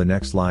until the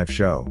next live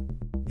show.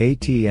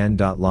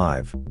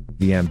 atn.live,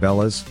 the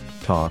Ambella's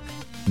Talk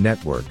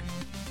Network.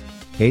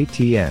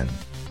 atn.live.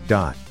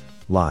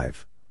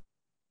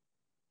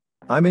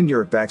 I'm in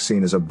Your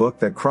Vaccine is a book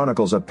that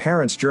chronicles a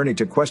parent's journey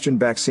to question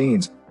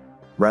vaccines.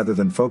 Rather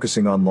than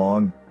focusing on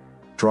long,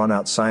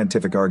 drawn-out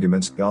scientific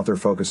arguments, the author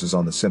focuses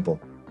on the simple,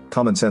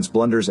 common-sense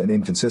blunders and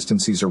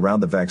inconsistencies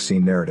around the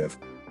vaccine narrative.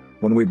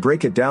 When we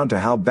break it down to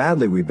how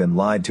badly we've been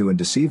lied to and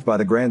deceived by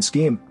the grand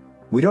scheme,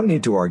 we don't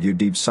need to argue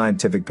deep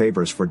scientific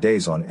papers for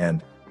days on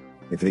end.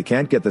 If they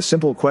can't get the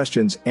simple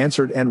questions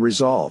answered and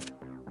resolved,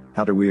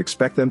 how do we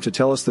expect them to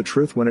tell us the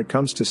truth when it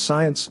comes to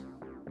science?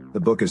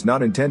 The book is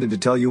not intended to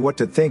tell you what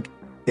to think.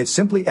 It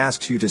simply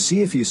asks you to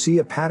see if you see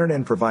a pattern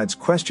and provides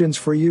questions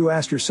for you to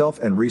ask yourself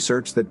and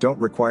research that don't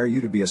require you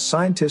to be a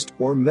scientist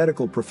or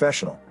medical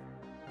professional.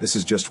 This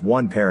is just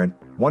one parent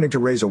wanting to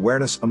raise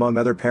awareness among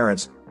other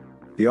parents.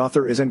 The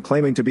author isn't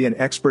claiming to be an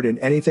expert in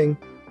anything,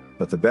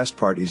 but the best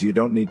part is you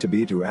don't need to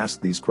be to ask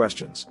these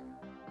questions.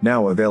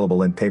 Now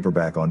available in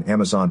paperback on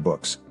Amazon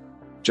Books.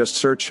 Just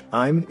search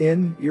I'm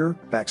in Your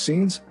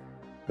Vaccines.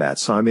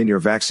 That's I'm in Your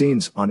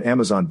Vaccines on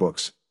Amazon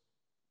Books.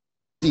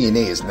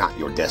 DNA is not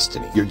your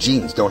destiny. Your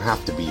genes don't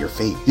have to be your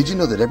fate. Did you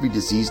know that every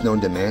disease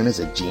known to man has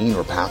a gene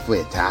or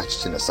pathway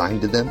attached and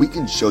assigned to them? We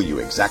can show you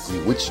exactly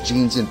which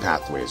genes and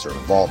pathways are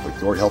involved with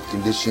your health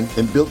condition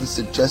and build a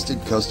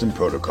suggested custom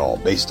protocol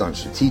based on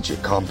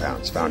strategic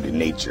compounds found in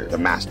nature, the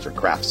master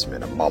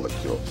craftsman of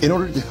molecules, in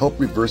order to help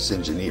reverse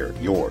engineer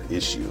your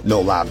issue.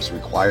 No labs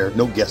required,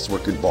 no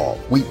guesswork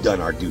involved. We've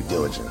done our due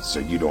diligence so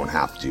you don't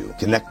have to.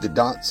 Connect the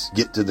dots,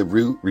 get to the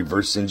root,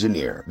 reverse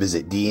engineer.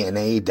 Visit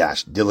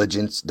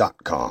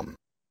dna-diligence.com.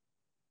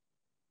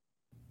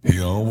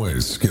 He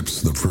always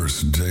skips the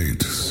first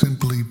date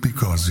simply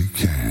because he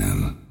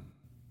can.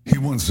 He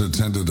once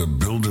attended a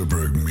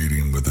Bilderberg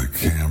meeting with a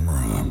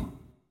camera.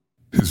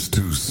 His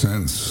 2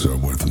 cents are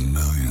worth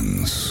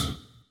millions.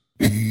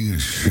 He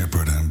is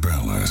Shepherd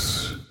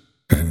Ambellas,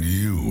 and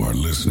you are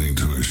listening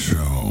to his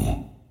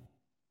show.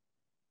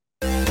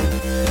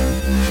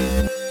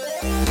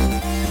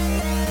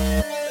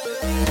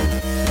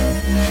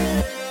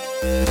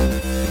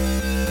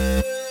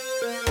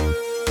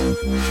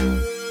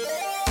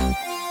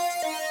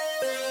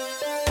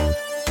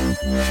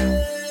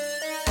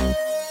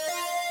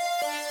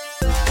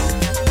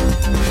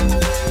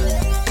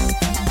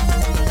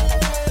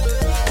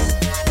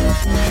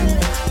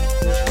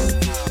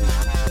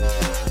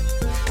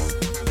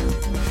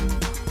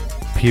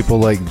 People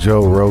like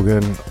Joe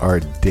Rogan are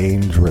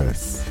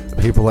dangerous.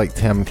 People like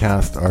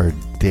Timcast are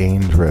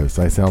dangerous.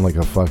 I sound like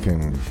a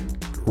fucking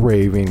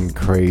raving,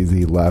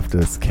 crazy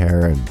leftist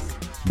Karen,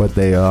 but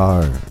they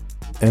are.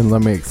 And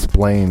let me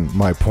explain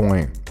my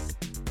point.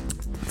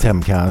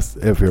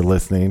 Timcast, if you're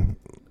listening,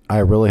 I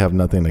really have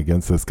nothing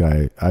against this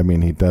guy. I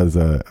mean, he does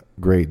a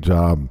great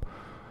job,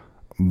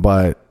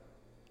 but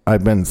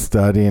I've been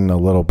studying a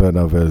little bit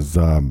of his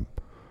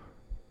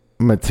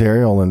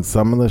material, and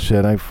some of the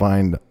shit I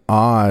find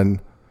odd.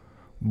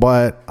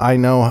 But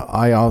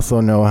I also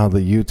know how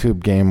the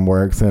YouTube game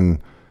works, and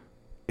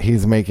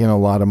he's making a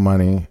lot of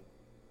money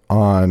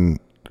on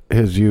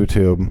his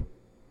YouTube,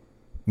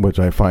 which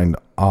I find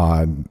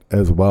odd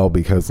as well,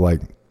 because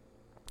like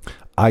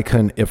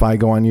if I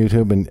go on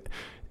YouTube and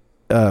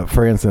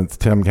for instance,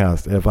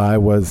 Timcast, if I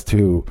was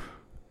to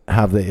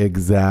have the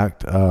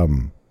exact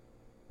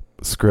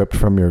script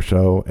from your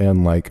show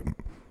and like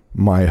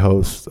my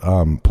host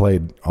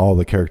played all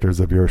the characters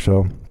of your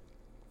show,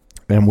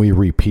 and we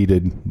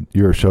repeated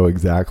your show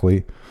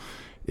exactly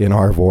in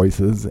our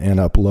voices and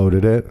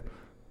uploaded it,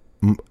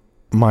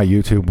 my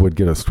YouTube would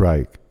get a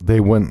strike. They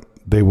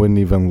wouldn't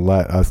even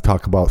let us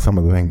talk about some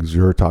of the things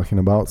you're talking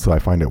about, so I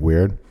find it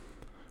weird.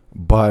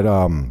 But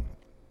on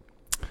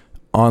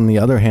the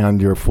other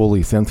hand, you're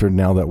fully censored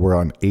now that we're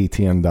on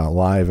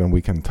atn.live and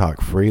we can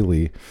talk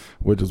freely,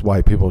 which is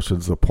why people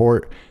should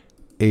support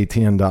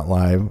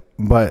atn.live.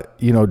 But,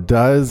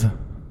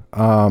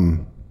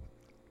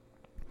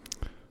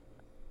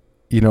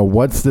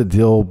 what's the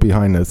deal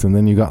behind this? And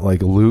then you got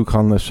like Luke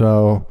on the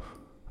show.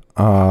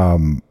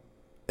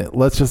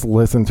 Let's just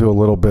listen to a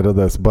little bit of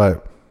this,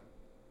 but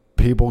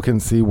people can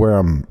see where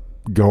I'm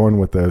going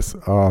with this.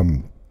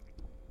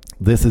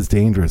 This is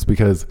dangerous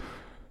because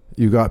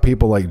you got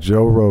people like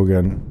Joe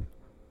Rogan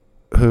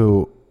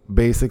who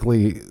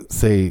basically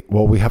say,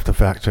 well, we have to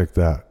fact check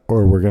that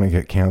or we're going to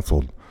get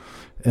canceled.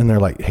 And they're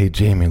like, hey,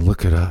 Jamie,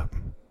 look it up.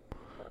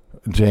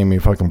 Jamie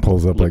fucking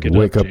pulls up like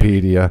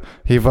Wikipedia.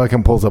 He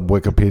fucking pulls up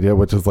Wikipedia,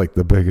 which is like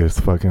the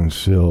biggest fucking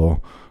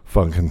shill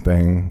fucking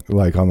thing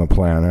like on the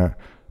planet.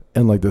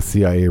 And like the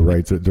CIA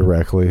writes it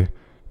directly.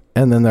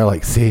 And then they're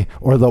like, see,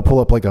 or they'll pull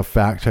up like a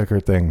fact checker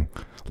thing.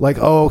 Like,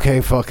 oh,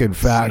 okay, fucking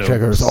fact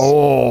checkers.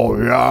 Oh,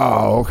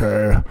 yeah,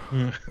 okay.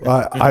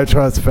 I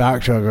trust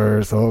fact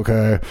checkers.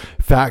 Okay.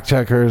 Fact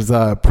checkers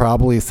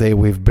probably say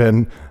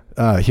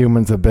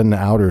humans have been to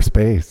outer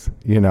space,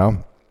 you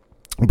know?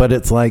 But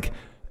it's like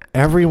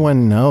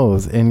everyone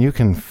knows, and you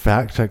can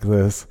fact check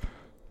this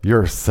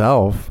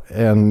yourself.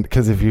 And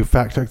because if you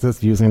fact check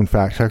this using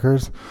fact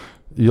checkers,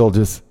 you'll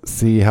just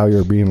see how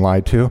you're being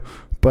lied to.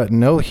 But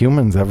no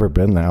human's ever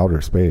been to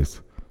outer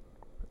space.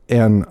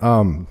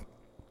 And,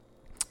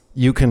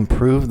 you can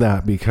prove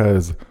that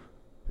because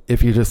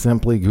if you just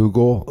simply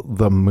Google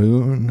the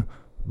moon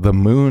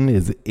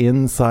is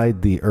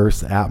inside the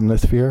Earth's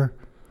atmosphere.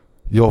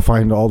 You'll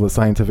find all the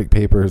scientific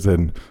papers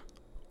and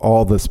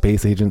all the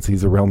space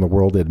agencies around the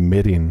world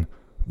admitting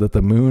that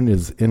the moon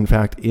is in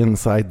fact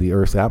inside the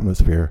Earth's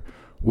atmosphere,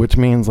 which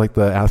means like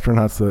the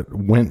astronauts that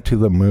went to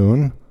the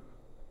moon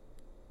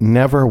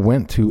never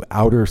went to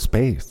outer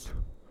space.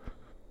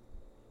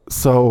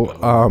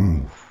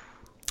 So,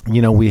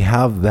 we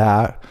have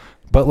that.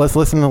 But let's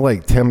listen to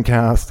like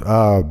Timcast.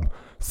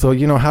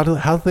 So, how do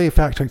they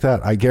fact check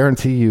that? I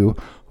guarantee you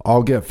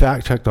I'll get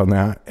fact checked on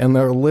that. And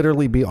there'll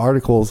literally be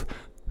articles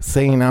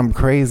saying I'm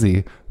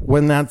crazy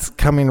when that's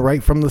coming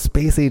right from the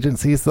space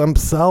agencies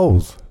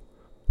themselves.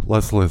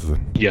 Let's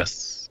listen.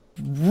 Yes.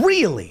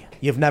 Really?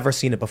 You've never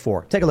seen it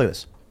before. Take a look at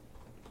this.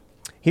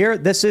 Here,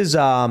 this is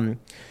airtable.com.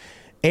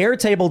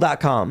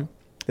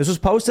 This was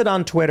posted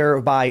on Twitter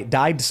by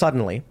Died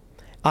Suddenly.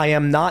 I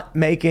am not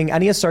making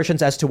any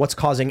assertions as to what's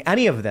causing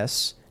any of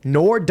this,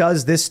 nor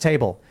does this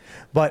table.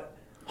 But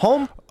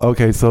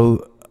Okay,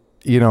 so,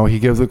 he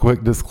gives a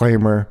quick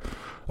disclaimer.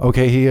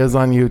 Okay, he is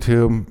on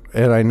YouTube,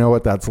 and I know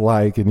what that's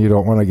like, and you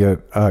don't want to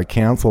get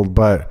canceled.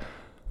 But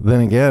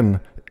then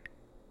again,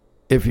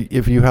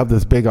 if you have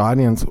this big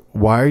audience,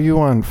 why are you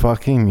on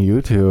fucking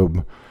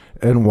YouTube?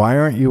 And why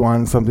aren't you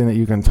on something that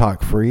you can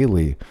talk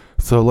freely?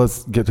 So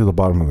let's get to the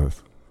bottom of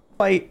this.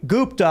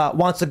 Gupta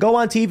wants to go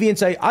on TV and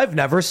say, I've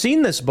never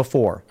seen this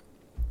before.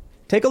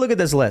 Take a look at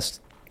this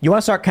list. You want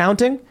to start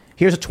counting?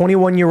 Here's a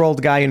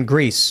 21-year-old guy in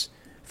Greece.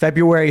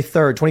 February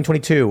 3rd,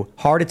 2022,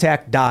 heart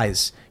attack,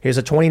 dies. Here's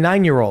a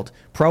 29-year-old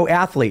pro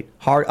athlete,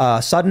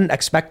 sudden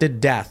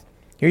expected death.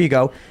 Here you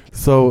go.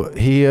 So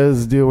he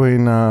is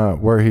doing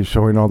where he's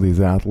showing all these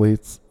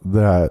athletes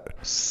that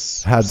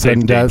had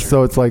sudden death.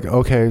 So it's like,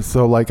 okay,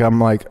 so like I'm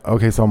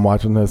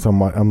watching this.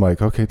 I'm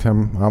like, okay,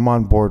 Tim, I'm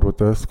on board with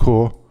this.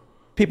 Cool.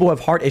 People who have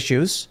heart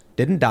issues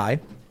didn't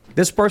die.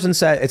 This person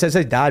said, it says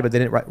they died, but they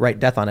didn't write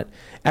death on it.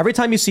 Every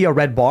time you see a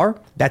red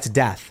bar, that's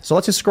death. So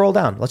let's just scroll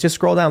down.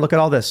 Look at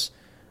all this.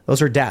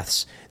 Those are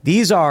deaths.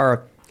 These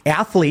are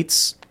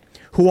athletes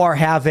who are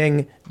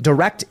having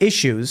direct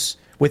issues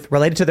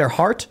related to their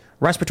heart,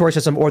 respiratory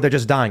system, or they're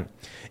just dying.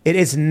 It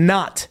is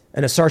not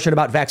an assertion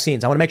about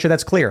vaccines. I want to make sure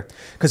that's clear.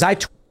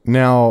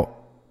 Now,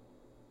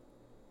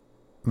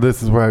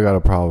 this is where I got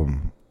a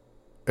problem.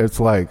 It's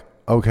like,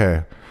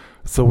 okay,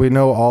 so we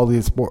know all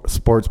these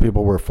sports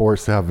people were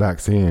forced to have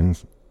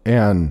vaccines,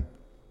 and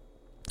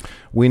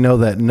we know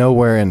that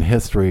nowhere in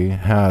history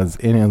has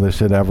any of this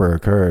shit ever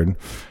occurred.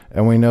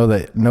 And we know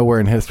that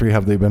nowhere in history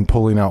have they been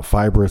pulling out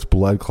fibrous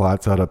blood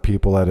clots out of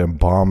people at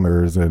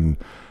embalmers, and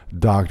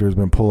doctors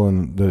been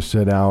pulling this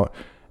shit out,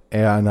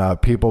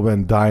 and people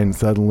been dying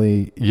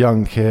suddenly,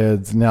 young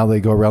kids. Now they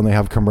go around, they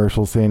have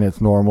commercials saying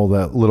it's normal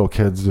that little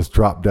kids just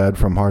drop dead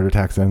from heart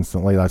attacks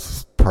instantly.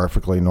 That's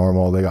perfectly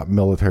normal. They got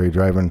military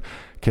driving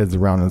kids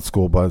around in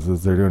school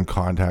buses. They're doing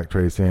contact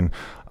tracing.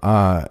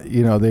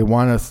 They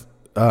want us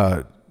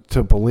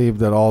to believe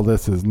that all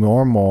this is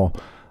normal.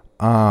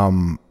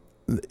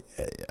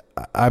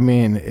 I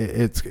mean,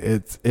 it's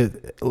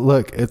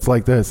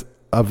like this.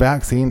 A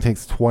vaccine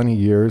takes 20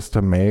 years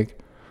to make.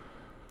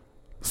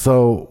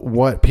 So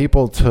what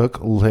people took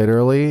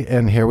literally,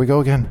 and here we go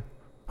again.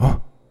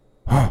 Oh,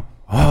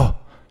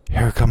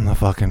 here come the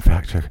fucking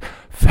fact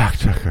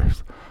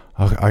checkers.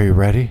 Okay, are you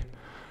ready?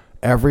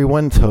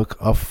 Everyone took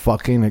a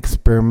fucking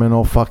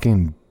experimental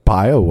fucking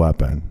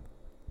bioweapon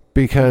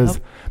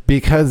because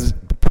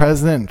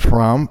President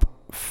Trump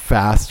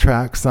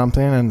fast-tracked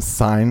something and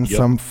signed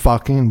some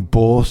fucking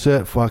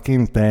bullshit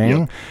fucking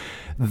thing.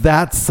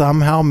 That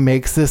somehow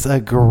makes this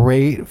a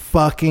great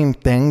fucking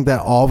thing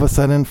that all of a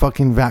sudden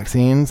fucking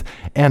vaccines,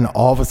 and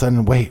all of a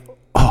sudden, wait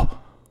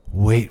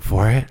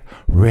for it.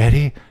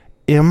 Ready?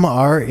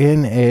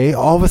 mRNA,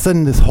 all of a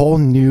sudden this whole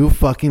new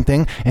fucking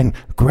thing, and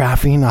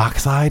graphene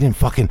oxide, and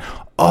fucking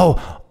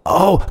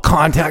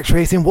contact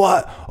tracing.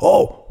 What?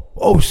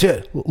 Oh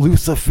shit,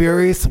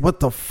 Luciferase, what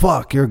the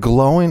fuck? You're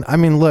glowing. I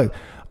mean, look,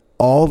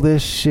 all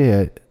this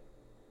shit,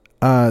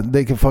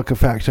 they can fucking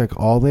fact check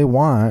all they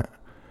want,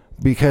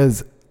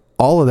 because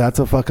all of that's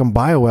a fucking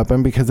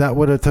bioweapon because that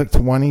would have took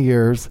 20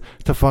 years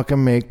to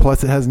fucking make.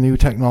 Plus it has new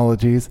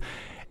technologies.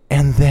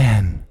 And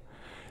then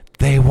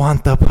they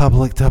want the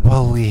public to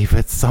believe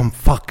it's some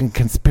fucking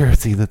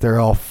conspiracy that they're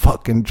all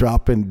fucking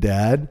dropping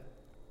dead.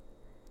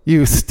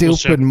 You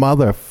stupid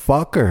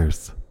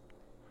motherfuckers.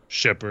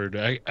 Shepard,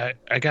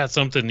 I got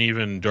something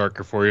even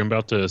darker for you. I'm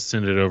about to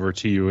send it over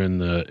to you in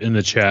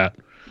the chat.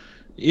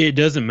 It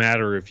doesn't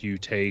matter if you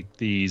take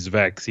these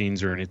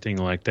vaccines or anything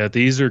like that.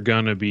 These are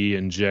gonna be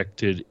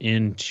injected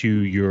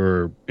into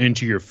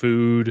your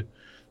food,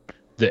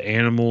 the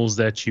animals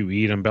that you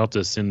eat. I'm about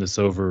to send this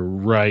over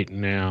right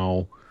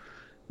now.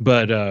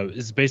 But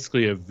it's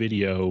basically a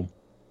video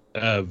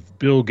of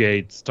Bill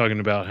Gates talking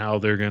about how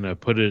they're gonna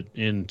put it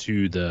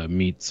into the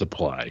meat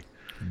supply.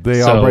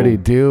 They already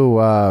do.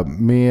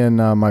 Me and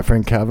my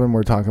friend Kevin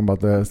were talking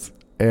about this,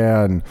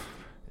 and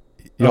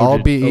y'all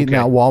be eating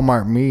that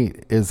Walmart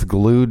meat is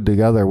glued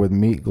together with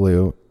meat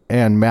glue,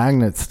 and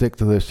magnets stick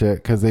to this shit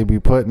because they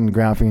be putting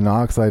graphene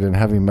oxide and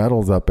heavy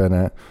metals up in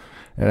it,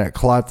 and it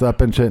clots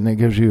up and shit, and it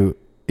gives you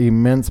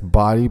immense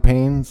body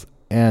pains,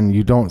 and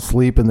you don't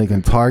sleep, and they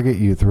can target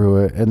you through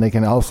it, and they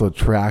can also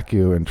track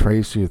you and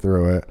trace you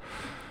through it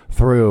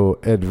through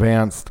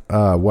advanced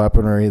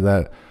weaponry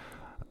that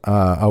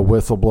a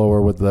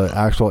whistleblower with the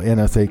actual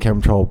NSA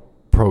chemtrail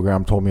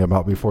program told me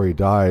about before he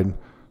died,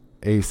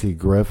 AC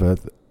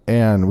Griffith,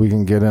 and we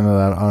can get into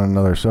that on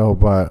another show,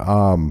 but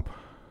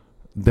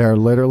they're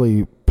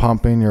literally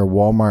pumping your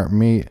Walmart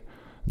meat,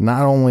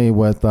 not only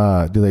with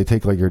do they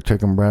take like your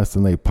chicken breast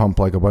and they pump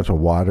like a bunch of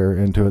water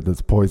into it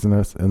that's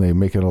poisonous, and they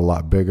make it a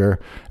lot bigger,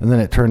 and then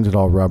it turns it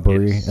all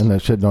rubbery, and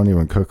that shit don't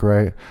even cook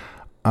right.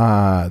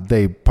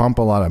 They pump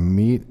a lot of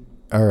meat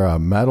or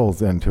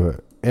metals into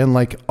it. And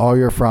like all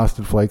your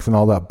Frosted Flakes and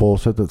all that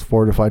bullshit that's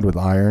fortified with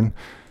iron,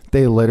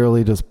 they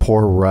literally just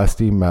pour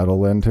rusty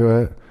metal into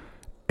it,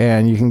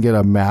 and you can get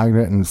a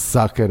magnet and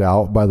suck it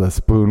out by the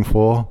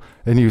spoonful,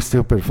 and you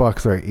stupid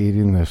fucks are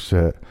eating this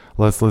shit.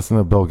 Let's listen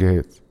to Bill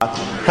Gates.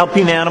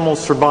 Helping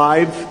animals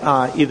survive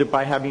either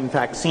by having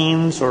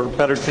vaccines or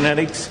better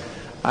genetics,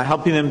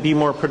 helping them be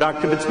more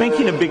productive. It's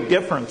making a big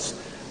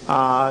difference.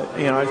 I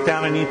was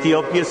down in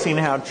Ethiopia seeing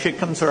how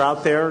chickens are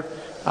out there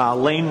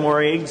laying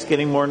more eggs,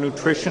 getting more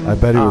nutrition, I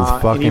bet he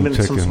was fucking and even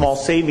chickens. some small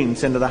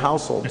savings into the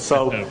household.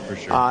 So For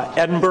sure.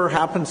 Edinburgh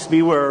happens to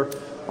be where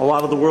a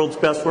lot of the world's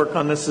best work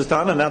on this is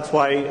done, and that's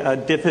why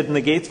DFID and the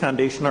Gates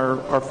Foundation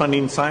are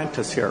funding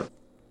scientists here.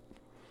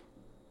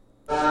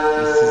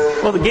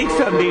 Well, the Gates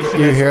Foundation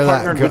has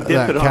partnered with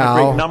DFID on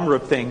a great number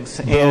of things.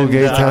 Bill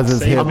Gates has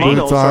his hip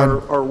boots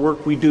on. Our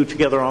work we do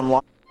together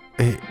online.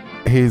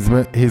 He's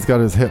got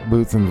his hip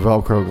boots and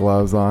Velcro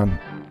gloves on.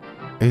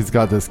 He's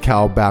got this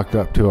cow backed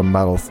up to a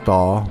metal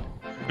stall.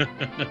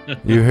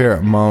 You hear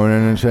it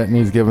moaning and shit, and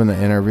he's giving the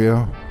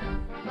interview.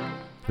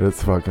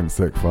 It's fucking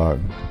sick fuck.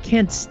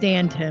 Can't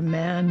stand him,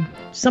 man.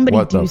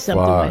 Somebody do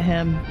something with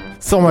him.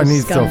 Someone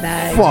needs to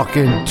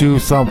fucking do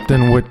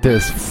something with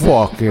this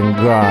fucking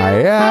guy,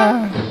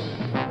 yeah?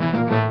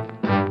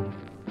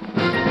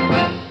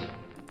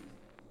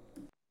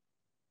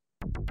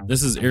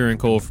 This is Aaron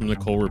Cole from the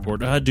Cole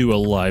Report. I do a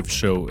live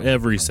show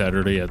every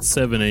Saturday at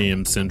 7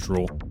 a.m.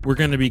 Central. We're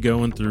going to be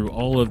going through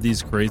all of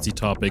these crazy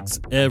topics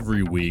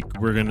every week.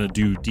 We're going to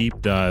do deep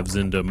dives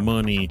into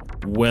money,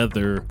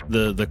 weather,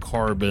 the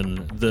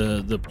carbon,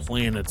 the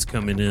planets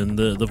coming in,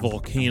 the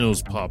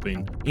volcanoes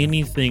popping.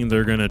 Anything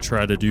they're going to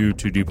try to do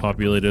to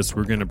depopulate us,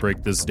 we're going to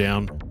break this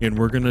down, and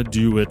we're going to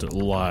do it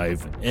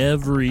live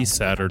every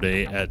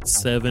Saturday at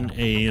 7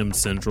 a.m.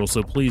 Central.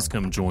 So please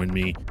come join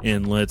me,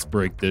 and let's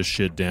break this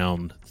shit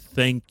down.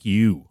 Thank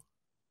you.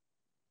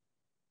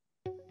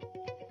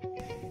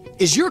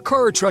 Is your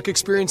car or truck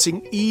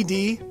experiencing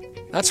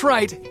ED? That's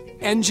right,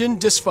 engine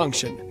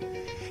dysfunction.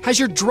 Has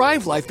your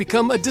drive life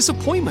become a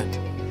disappointment?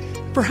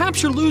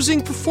 Perhaps you're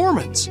losing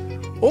performance,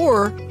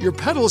 or your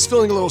pedal is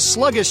feeling a little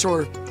sluggish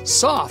or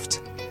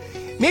soft.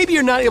 Maybe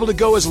you're not able to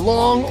go as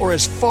long or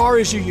as far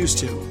as you used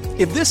to.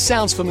 If this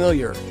sounds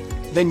familiar,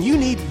 then you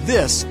need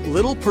this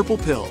little purple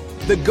pill.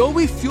 The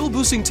Gobi Fuel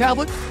Boosting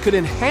Tablet could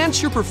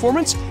enhance your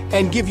performance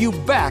and give you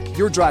back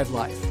your drive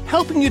life,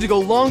 helping you to go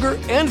longer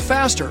and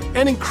faster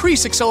and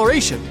increase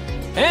acceleration,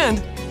 and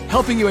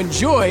helping you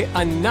enjoy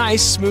a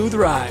nice, smooth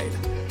ride.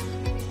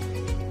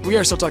 We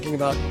are still talking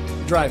about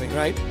driving,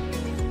 right?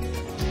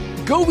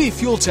 Gobi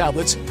Fuel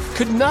Tablets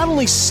could not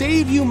only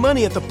save you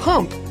money at the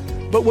pump,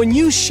 but when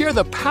you share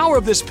the power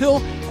of this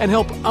pill and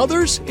help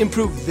others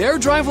improve their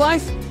drive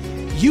life,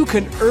 you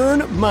can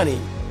earn money.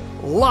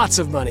 Lots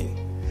of money.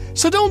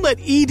 So don't let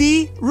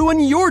ED ruin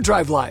your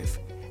drive life.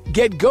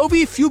 Get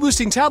Gobi Fuel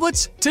Boosting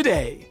Tablets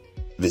today.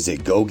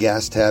 Visit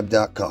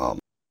GoGasTab.com.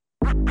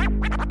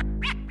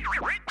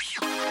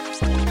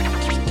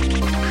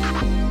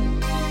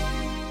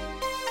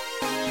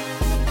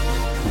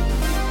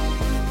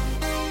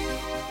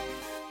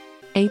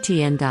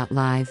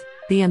 ATN.live.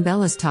 The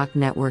Umbrellas Talk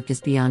Network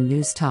is beyond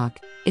news talk.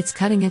 It's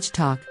cutting-edge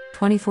talk,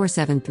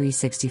 24/7,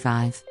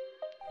 365.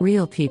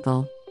 Real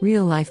people,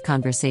 real life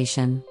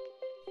conversation.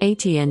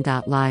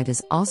 ATN.live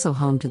is also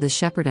home to the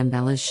Shepherd and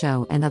Bella's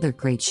show and other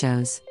great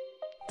shows.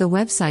 The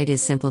website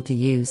is simple to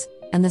use,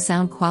 and the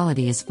sound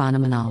quality is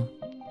phenomenal.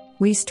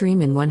 We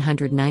stream in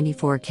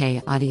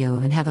 194K audio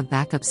and have a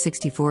backup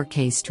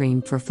 64K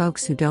stream for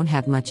folks who don't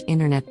have much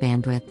internet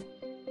bandwidth.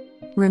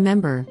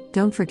 Remember,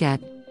 don't forget,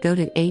 go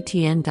to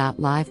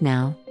ATN.live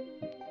now.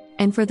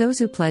 And for those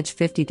who pledge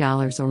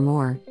 $50 or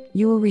more,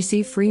 you will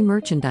receive free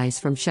merchandise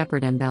from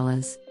Shepherd and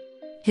Bella's.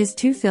 His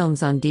 2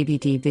 films on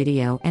DVD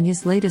video and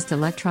his latest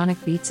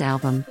Electronic Beats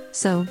album,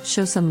 so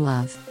show some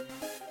love.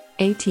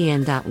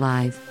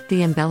 ATN.live,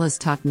 the Umbella's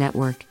Talk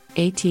Network,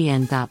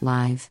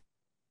 ATN.live.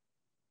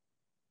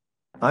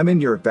 I'm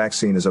in Your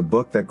Vaccine is a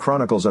book that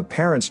chronicles a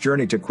parent's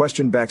journey to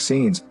question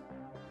vaccines.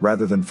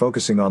 Rather than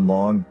focusing on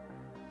long,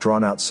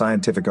 drawn-out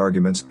scientific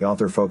arguments, the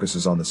author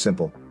focuses on the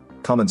simple,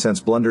 common-sense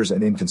blunders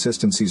and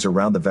inconsistencies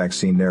around the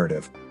vaccine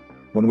narrative.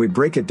 When we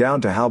break it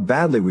down to how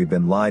badly we've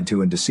been lied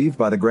to and deceived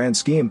by the grand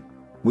scheme,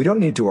 we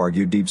don't need to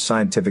argue deep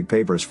scientific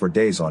papers for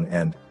days on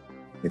end.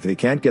 If they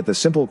can't get the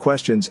simple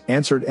questions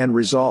answered and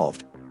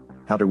resolved,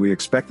 how do we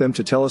expect them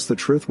to tell us the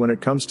truth when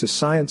it comes to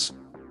science?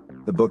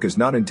 The book is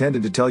not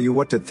intended to tell you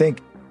what to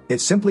think.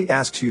 It simply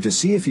asks you to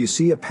see if you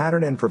see a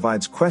pattern and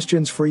provides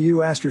questions for you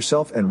to ask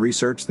yourself and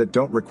research that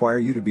don't require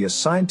you to be a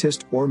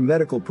scientist or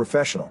medical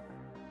professional.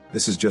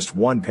 This is just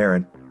one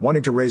parent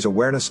wanting to raise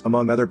awareness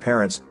among other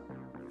parents.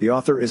 The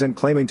author isn't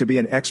claiming to be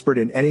an expert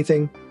in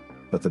anything,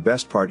 but the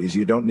best part is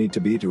you don't need to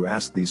be to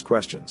ask these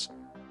questions.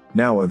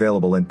 Now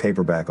available in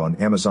paperback on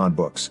Amazon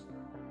Books.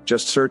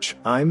 Just search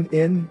I'm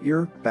in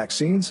Your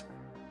Vaccines.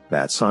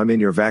 That's I'm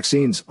in Your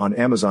Vaccines on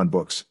Amazon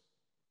Books.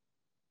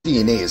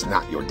 DNA is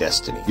not your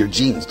destiny. Your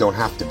genes don't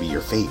have to be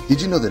your fate.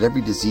 Did you know that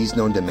every disease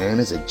known to man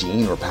has a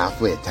gene or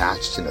pathway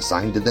attached and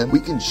assigned to them? We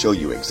can show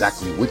you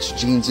exactly which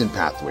genes and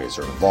pathways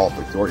are involved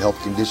with your health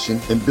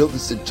condition and build a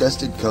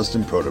suggested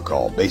custom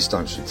protocol based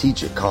on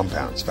strategic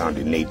compounds found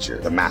in nature,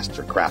 the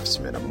master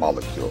craftsman of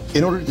molecules,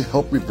 in order to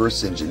help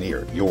reverse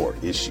engineer your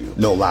issue.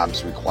 No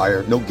labs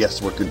required, no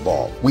guesswork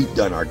involved. We've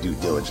done our due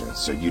diligence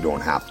so you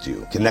don't have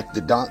to. Connect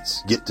the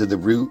dots, get to the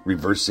root,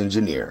 reverse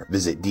engineer.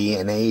 Visit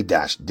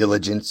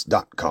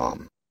dna-diligence.com.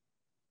 On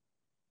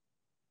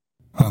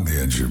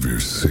the edge of your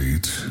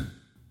seat,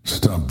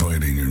 stop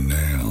biting your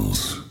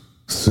nails.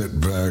 Sit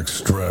back,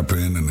 strap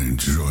in, and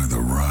enjoy the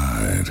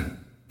ride.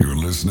 You're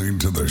listening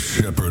to the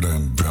Shepherd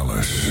and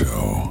Bella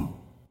Show.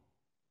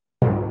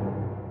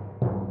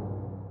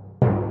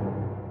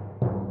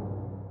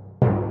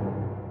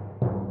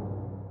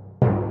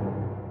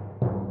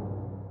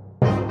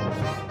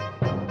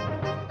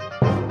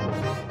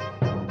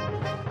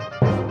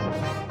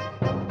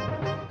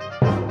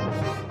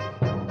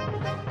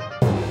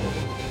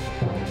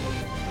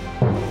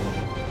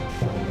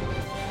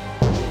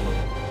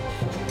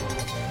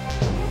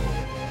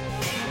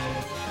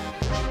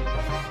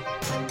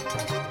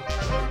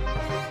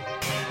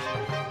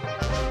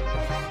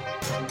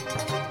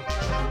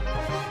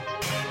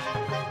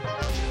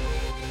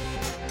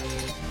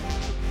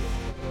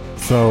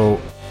 So,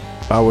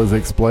 I was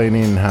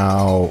explaining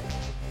how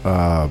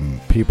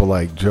people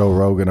like Joe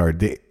Rogan are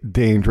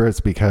dangerous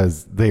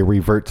because they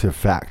revert to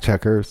fact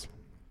checkers.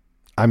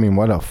 I mean,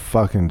 what a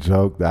fucking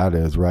joke that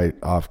is right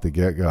off the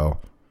get-go.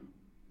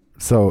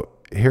 So,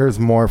 here's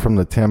more from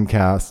the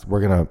Timcast.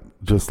 We're going to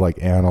just like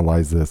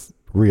analyze this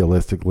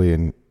realistically,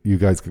 and you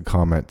guys could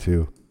comment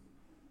too.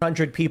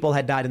 100 people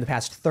had died in the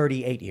past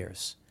 38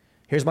 years.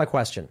 Here's my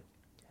question.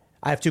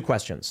 I have 2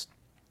 questions.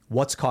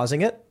 What's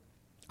causing it?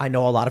 I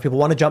know a lot of people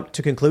want to jump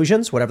to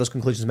conclusions, whatever those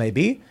conclusions may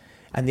be.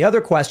 And the other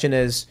question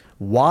is,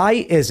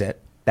 why is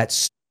it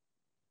that...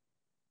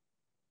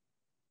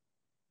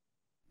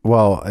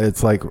 Well,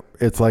 it's like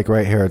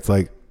right here. It's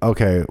like,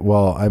 okay,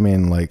 well, I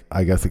mean, like,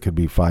 I guess it could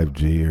be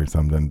 5G or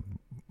something,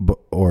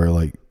 or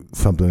like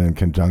something in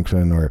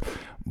conjunction,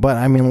 but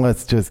I mean,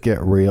 let's just get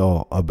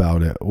real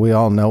about it. We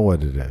all know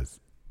what it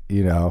is,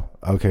 you know?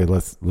 Okay,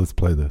 let's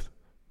play this.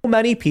 So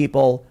many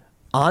people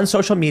on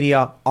social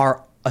media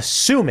are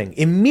assuming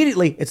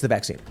immediately it's the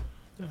vaccine.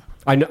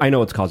 I know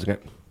what's causing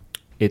it.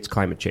 It's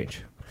climate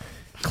change.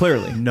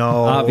 Clearly,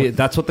 no.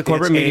 That's what the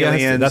corporate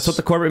media. That's what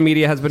the corporate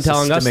media has been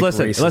telling us.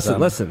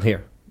 Listen.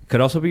 Here,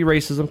 could also be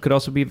racism. Could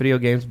also be video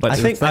games. But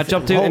let's not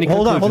jump to any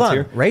conclusions hold on.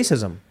 here.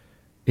 Racism.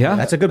 Yeah,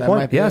 that's a good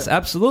point. Yes,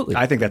 absolutely.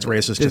 I think that's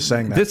racist. Just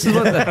saying that. This is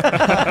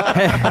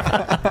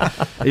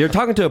what you're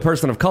talking to a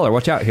person of color.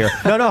 Watch out here.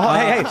 No.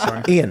 Hey,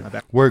 Ian.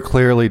 We're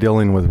clearly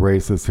dealing with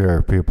racists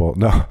here, people.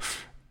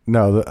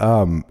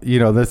 No, you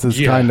know, this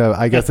is kind of,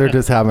 I guess they're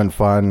just having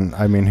fun.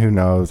 I mean, who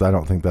knows? I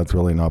don't think that's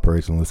really an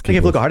operation. Let's keep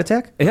Think of a heart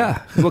attack?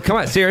 Yeah. Well, come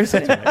on,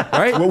 seriously.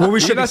 Right? Well,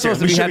 we should not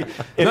supposed to be No.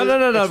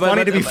 It's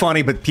funny to be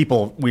funny, but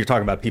we're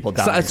talking about people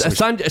dying.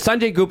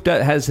 Sanjay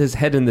Gupta has his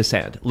head in the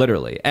sand,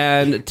 literally.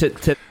 And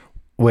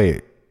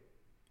Wait,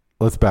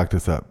 let's back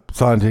this up.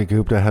 Sanjay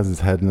Gupta has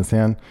his head in the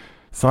sand.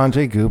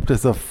 Sanjay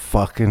Gupta's a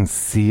fucking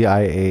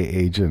CIA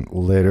agent,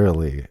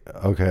 literally.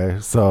 Okay,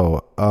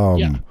 so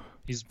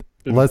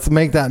let's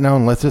make that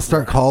known. Let's just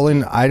start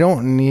calling. I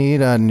don't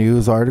need a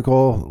news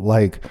article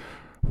like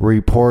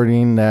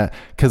reporting that,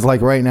 because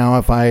like right now,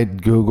 if I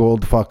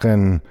Googled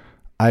fucking,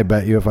 I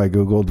bet you if I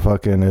Googled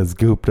fucking is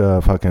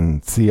Gupta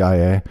fucking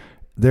CIA,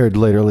 there'd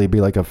literally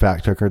be like a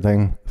fact checker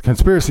thing.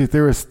 Conspiracy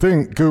theorists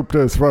think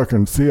Gupta is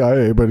fucking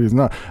CIA, but he's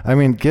not. I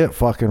mean, get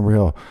fucking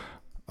real.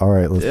 All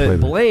right, let's play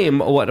blame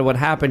what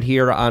happened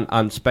here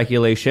on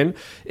speculation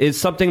is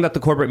something that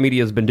the corporate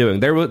media has been doing.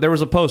 There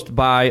was a post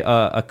by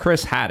a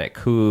Chris Haddock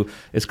who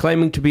is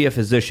claiming to be a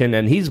physician,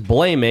 and he's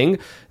blaming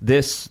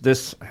this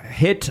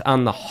hit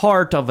on the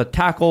heart of a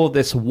tackle,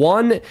 this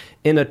 1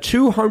 in a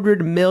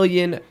 200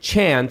 million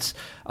chance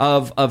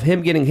of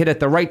him getting hit at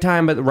the right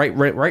time, at the right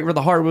where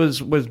the heart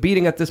was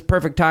beating at this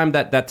perfect time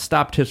that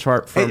stopped his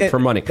heart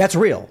from running. That's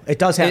real. It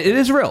does happen. It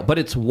is real, but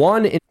it's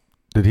 1 in...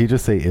 Did he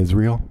just say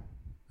Israel?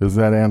 Is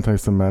that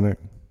anti-Semitic?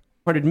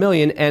 100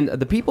 million, and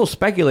the people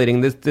speculating,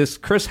 this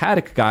Chris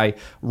Haddock guy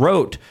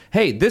wrote,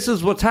 hey, this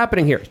is what's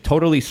happening here.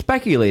 Totally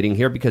speculating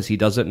here because he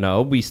doesn't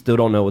know. We still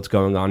don't know what's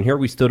going on here.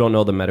 We still don't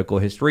know the medical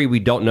history.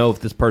 We don't know if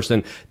this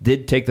person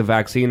did take the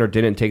vaccine or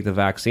didn't take the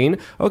vaccine.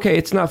 Okay,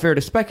 it's not fair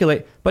to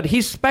speculate, but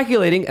he's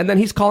speculating, and then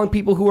he's calling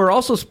people who are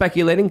also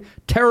speculating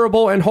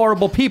terrible and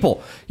horrible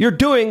people. You're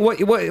doing what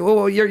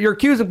you're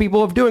accusing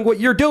people of doing what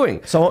you're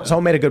doing. So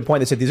someone made a good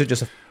point. They said these are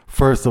just...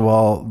 First of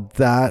all,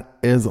 that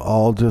is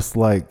all just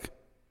like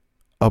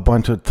a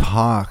bunch of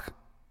talk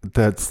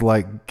that's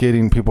like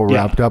getting people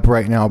wrapped up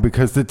right now,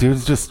 because the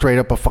dude's just straight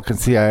up a fucking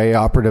CIA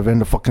operative in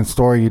the fucking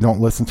story. You don't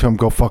listen to him,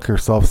 go fuck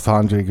yourself,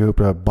 Sanjay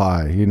Gupta.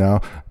 Bye. You know,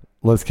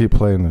 let's keep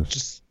playing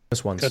this.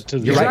 This one's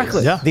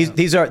exactly. Yeah.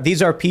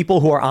 These are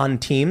people who are on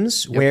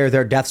teams where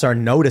their deaths are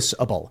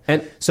noticeable,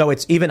 and so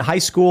it's even high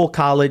school,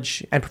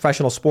 college, and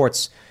professional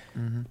sports.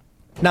 Mm-hmm.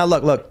 Now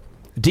look.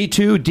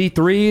 D2,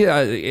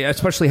 D3,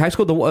 especially high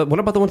school. What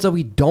about the ones that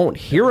we don't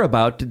hear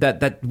about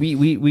that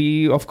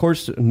we of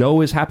course know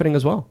is happening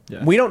as well?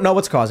 Yeah. We don't know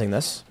what's causing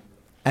this.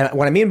 And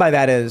what I mean by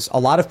that is a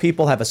lot of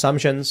people have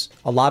assumptions.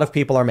 A lot of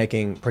people are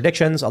making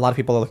predictions. A lot of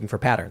people are looking for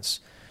patterns.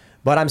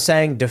 But I'm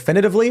saying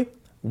definitively,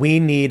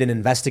 we need an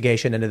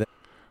investigation into this.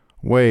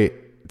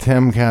 Wait,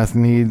 Timcast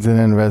needs an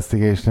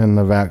investigation in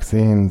the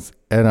vaccines.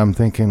 And I'm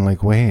thinking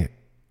like, wait,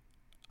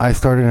 I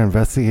started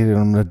investigating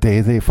them the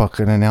day they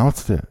fucking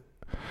announced it.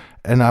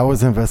 And I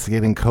was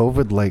investigating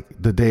COVID like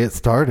the day it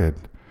started.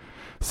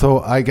 So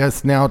I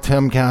guess now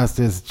Timcast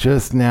is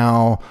just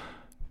now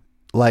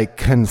like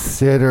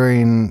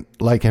considering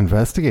like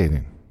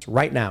investigating.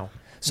 Right now.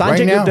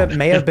 Sanjay Gupta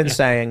may have been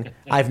saying,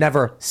 I've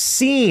never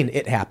seen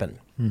it happen.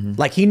 Mm-hmm.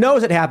 Like he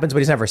knows it happens, but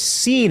he's never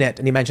seen it.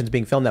 And he mentions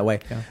being filmed that way.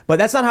 Yeah. But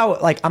that's not how,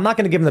 like, I'm not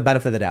going to give him the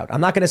benefit of the doubt. I'm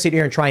not going to sit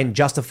here and try and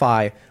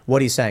justify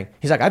what he's saying.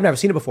 He's like, I've never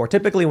seen it before.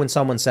 Typically when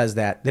someone says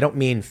that, they don't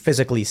mean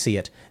physically see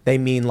it. They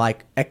mean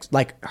like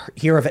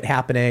hear of it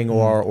happening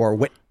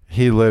or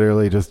he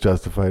literally just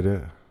justified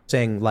it.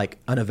 Saying like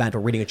an event or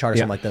reading a chart or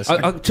something like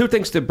this. Two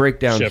things to break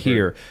down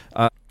here.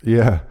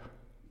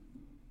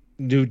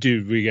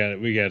 Dude, we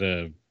got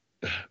to...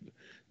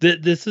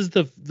 This is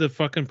the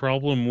fucking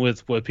problem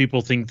with what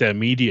people think that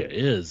media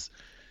is.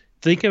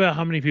 Think about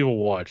how many people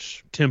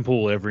watch Tim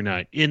Pool every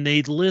night, and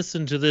they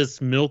listen to this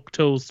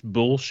milquetoast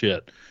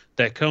bullshit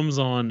that comes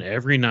on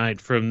every night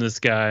from this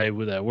guy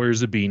that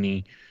wears a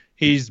beanie.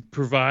 He's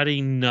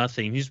providing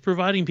nothing. He's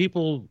providing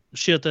people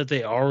shit that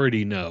they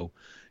already know,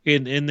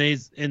 and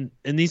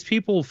these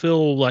people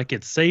feel like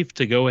it's safe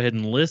to go ahead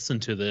and listen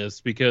to this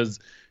because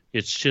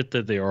it's shit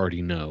that they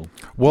already know.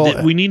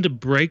 Well, we need to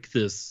break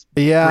this.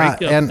 Yeah,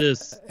 break up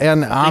this.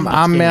 And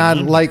I'm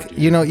mad. Like,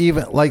 you know,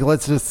 even like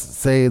let's just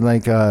say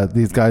like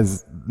these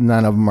guys,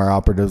 none of them are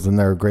operatives, and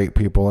they're great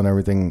people and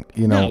everything.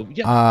 You know,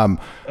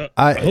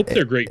 I hope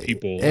they're great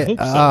people. I hope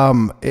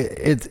so.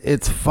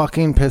 It's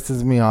fucking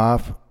pisses me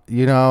off.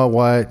 You know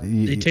what?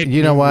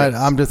 You know what?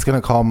 I'm just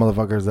gonna call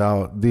motherfuckers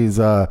out. These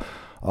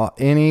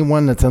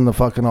anyone that's in the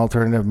fucking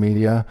alternative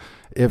media,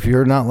 if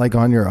you're not like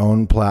on your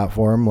own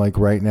platform like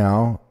right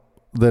now,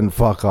 then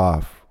fuck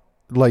off.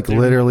 Like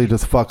literally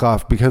just fuck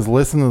off, because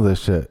listen to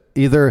this shit.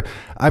 Either,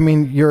 I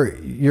mean,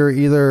 you're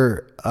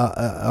either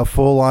a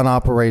full on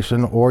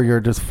operation or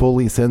you're just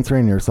fully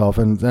censoring yourself,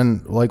 and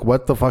then like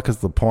what the fuck is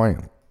the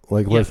point?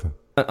 Like listen.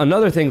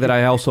 Another thing that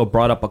I also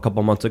brought up a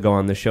couple months ago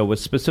on the show was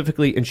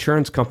specifically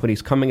insurance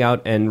companies coming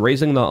out and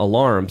raising the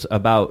alarms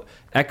about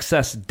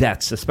excess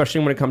deaths,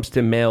 especially when it comes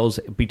to males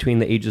between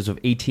the ages of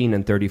 18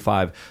 and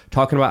 35,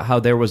 talking about how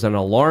there was an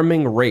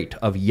alarming rate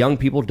of young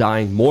people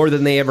dying more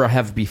than they ever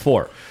have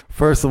before.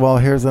 First of all,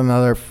 here's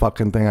another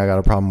fucking thing I got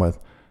a problem with.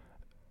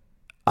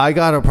 I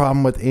got a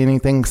problem with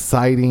anything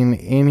citing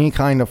any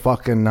kind of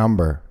fucking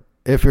number.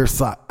 If you're,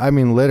 I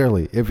mean,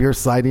 literally, if you're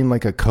citing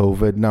like a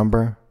COVID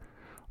number,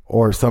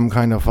 or some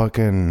kind of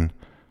fucking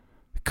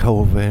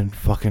COVID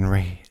fucking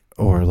rate,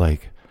 or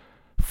like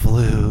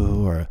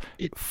flu, or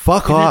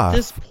fuck off. At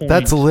this point,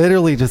 that's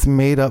literally just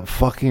made up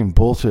fucking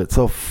bullshit.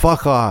 So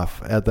fuck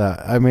off at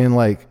that. I mean,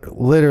 like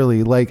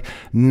literally, like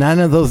none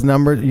of those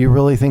numbers. You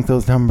really think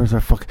those numbers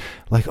are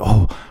like,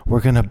 oh, we're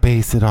gonna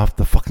base it off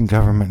the fucking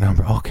government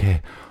number?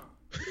 Okay,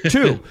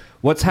 Two,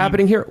 what's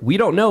happening here? We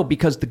don't know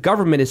because the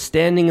government is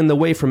standing in the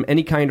way from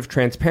any kind of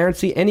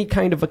transparency, any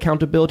kind of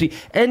accountability,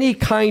 any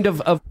kind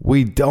of...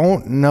 We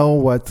don't know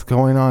what's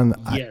going on.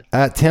 Yes.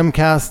 At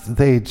Timcast,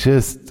 they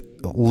just...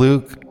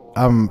 Luke,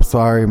 I'm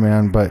sorry,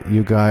 man, but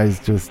you guys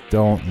just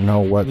don't know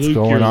what's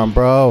going on,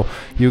 bro.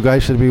 You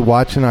guys should be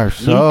watching our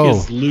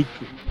show. Luke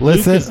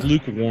is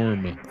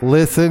lukewarm.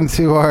 Listen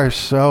to our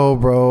show,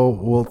 bro.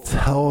 We'll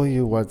tell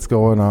you what's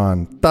going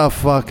on. The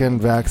fucking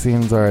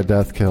vaccines are a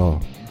death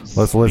kill.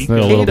 Let's listen to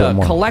it a little bit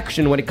more.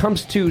 Collection when it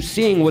comes to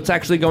seeing what's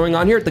actually going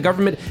on here. The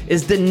government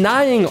is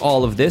denying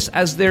all of this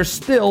as they're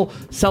still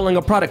selling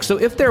a product. So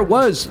if there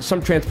was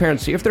some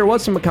transparency, if there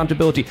was some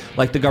accountability,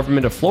 like the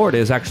government of Florida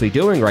is actually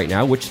doing right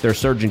now, which their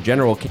Surgeon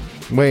General...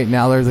 Wait,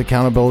 now there's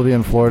accountability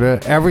in Florida?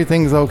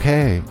 Everything's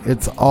okay.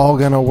 It's all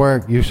gonna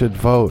work. You should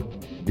vote.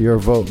 Your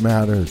vote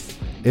matters.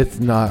 It's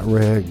not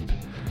rigged.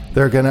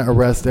 They're gonna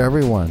arrest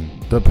everyone.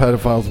 The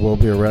pedophiles will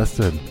be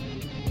arrested.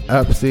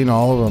 Epstein,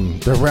 all of them.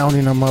 They're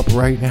rounding them up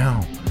right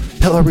now.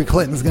 Hillary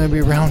Clinton's going to be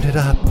rounded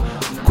up.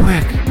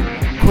 Quick.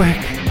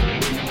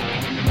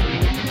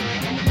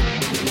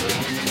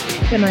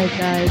 Good night,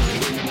 guys.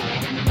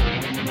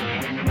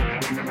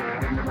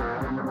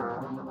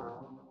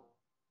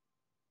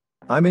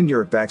 I'm in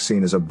Your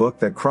Vaccine is a book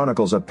that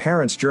chronicles a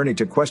parent's journey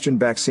to question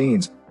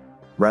vaccines.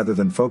 Rather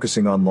than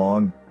focusing on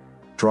long,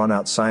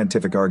 drawn-out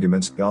scientific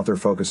arguments, the author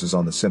focuses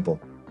on the simple,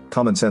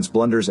 common-sense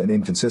blunders and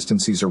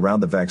inconsistencies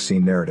around the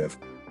vaccine narrative.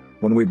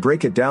 When we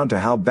break it down to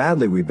how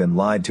badly we've been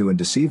lied to and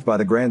deceived by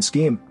the grand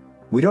scheme,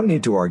 we don't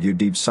need to argue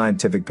deep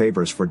scientific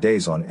papers for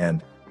days on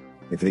end.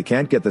 If they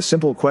can't get the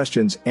simple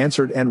questions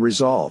answered and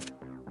resolved,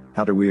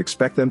 how do we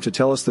expect them to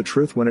tell us the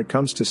truth when it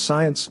comes to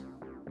science?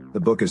 The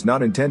book is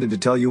not intended to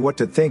tell you what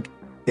to think.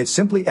 It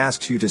simply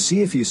asks you to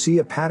see if you see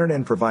a pattern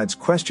and provides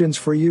questions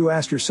for you to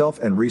ask yourself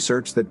and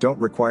research that don't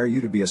require you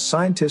to be a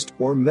scientist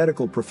or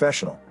medical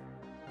professional.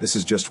 This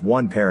is just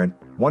one parent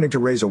wanting to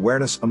raise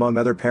awareness among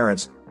other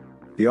parents.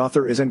 The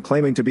author isn't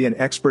claiming to be an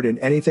expert in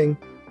anything,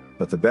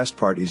 but the best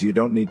part is you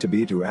don't need to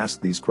be to ask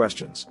these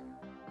questions.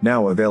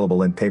 Now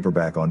available in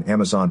paperback on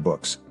Amazon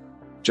Books.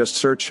 Just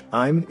search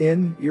I'm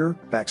in Your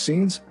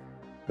Vaccines.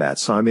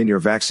 That's I'm in Your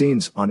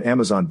Vaccines on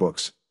Amazon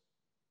Books.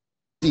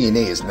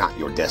 DNA is not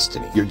your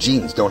destiny. Your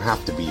genes don't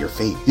have to be your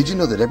fate. Did you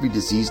know that every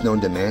disease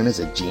known to man has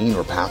a gene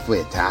or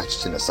pathway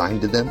attached and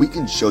assigned to them? We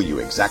can show you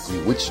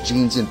exactly which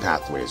genes and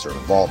pathways are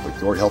involved with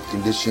your health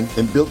condition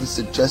and build a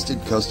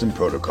suggested custom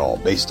protocol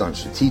based on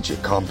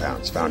strategic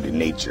compounds found in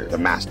nature, the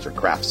master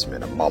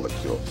craftsman of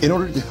molecules, in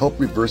order to help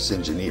reverse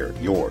engineer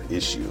your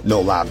issue.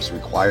 No labs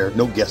required,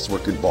 no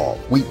guesswork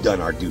involved. We've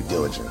done our due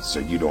diligence so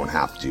you don't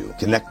have to.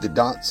 Connect the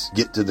dots,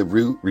 get to the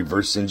root,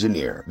 reverse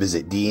engineer.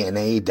 Visit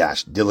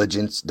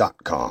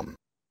dna-diligence.com.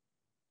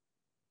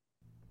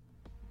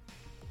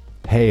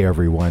 Hey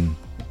everyone,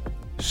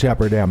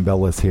 Shepard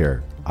Ambellas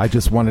here. I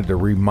just wanted to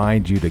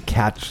remind you to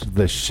catch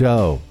the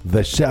show,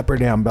 The Shepard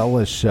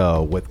Ambellas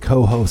Show, with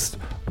co-hosts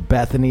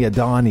Bethany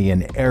Adani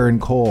and Aaron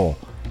Cole,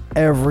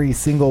 every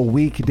single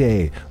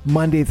weekday,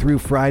 Monday through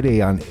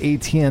Friday on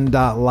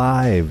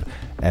ATN.live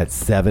at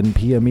 7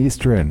 p.m.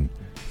 Eastern,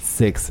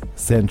 6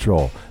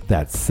 Central.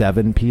 That's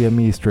 7 p.m.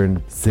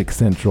 Eastern, 6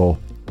 Central,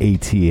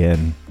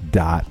 ATN.live.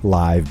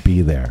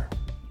 Be there.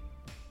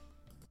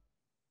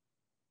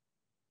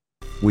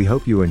 We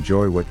hope you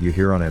enjoy what you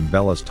hear on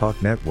Ambellas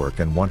Talk Network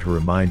and want to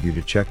remind you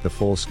to check the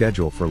full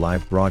schedule for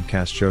live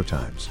broadcast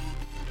showtimes.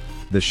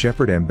 The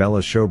Shepard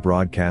Ambellas Show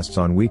broadcasts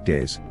on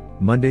weekdays,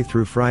 Monday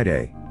through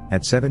Friday,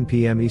 at 7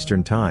 p.m.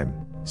 Eastern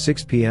Time,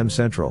 6 p.m.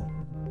 Central.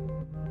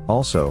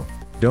 Also,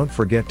 don't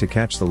forget to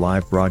catch the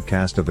live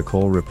broadcast of the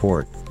Cole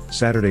Report,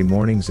 Saturday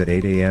mornings at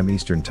 8 a.m.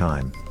 Eastern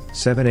Time,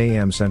 7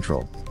 a.m.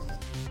 Central.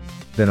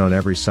 Then on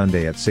every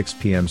Sunday at 6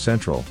 p.m.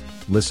 Central,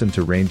 listen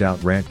to Rained Out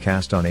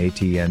Rantcast on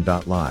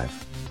ATN.live.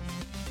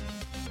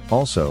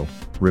 Also,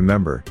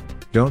 remember,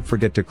 don't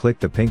forget to click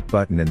the pink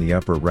button in the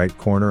upper right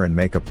corner and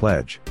make a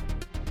pledge.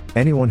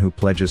 Anyone who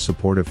pledges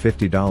support of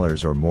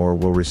 $50 or more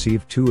will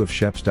receive 2 of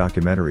Shep's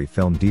documentary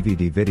film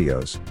DVD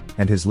videos,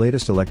 and his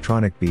latest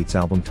electronic beats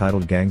album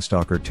titled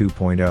Gangstalker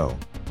 2.0.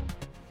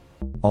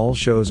 All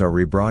shows are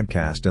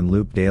rebroadcast and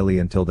looped daily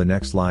until the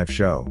next live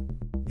show.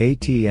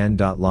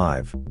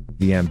 ATN.live,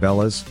 the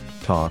Ambellas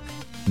Talk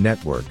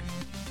Network.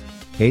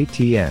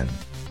 ATN.live.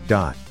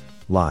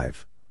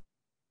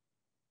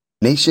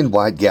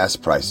 Nationwide gas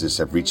prices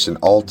have reached an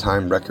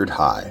all-time record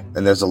high,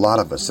 and there's a lot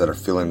of us that are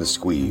feeling the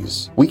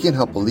squeeze. We can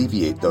help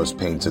alleviate those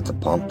pains at the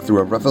pump through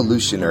a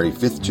revolutionary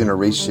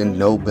 5th-generation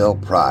Nobel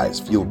Prize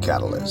fuel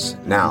catalyst,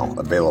 now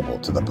available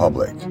to the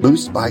public.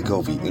 Boost by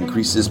Govee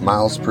increases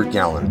miles per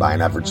gallon by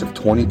an average of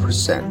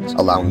 20%,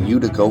 allowing you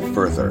to go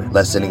further,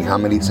 lessening how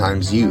many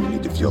times you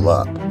need to fuel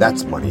up.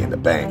 That's money in the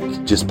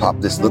bank. Just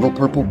pop this little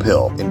purple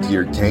pill into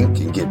your tank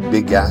and get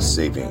big gas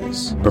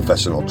savings.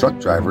 Professional truck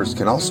drivers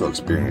can also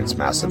experience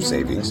massive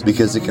savings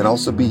because it can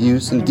also be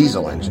used in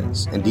diesel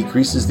engines and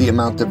decreases the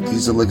amount of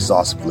diesel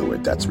exhaust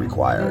fluid that's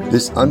required.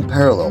 This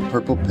unparalleled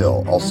purple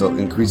pill also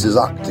increases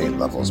octane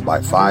levels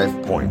by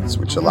 5 points,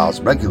 which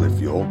allows regular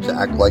fuel to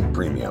act like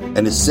premium,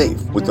 and is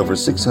safe with over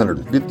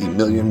 650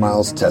 million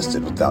miles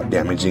tested without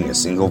damaging a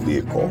single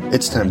vehicle.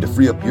 It's time to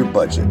free up your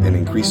budget and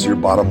increase your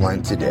bottom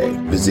line today.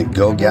 Visit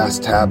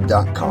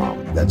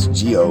GoGasTab.com. That's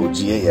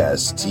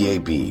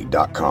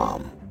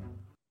GoGasTab.com.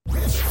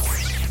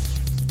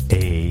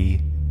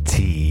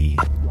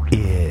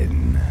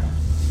 ATN.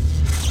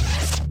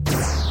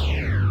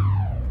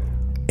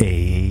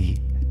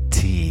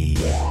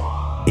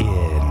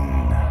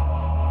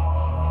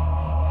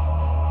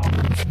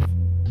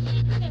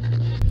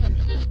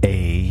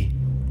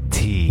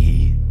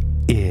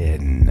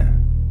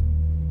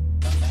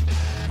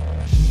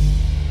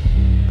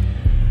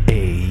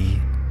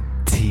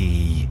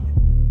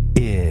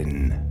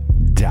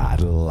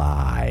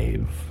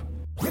 Live.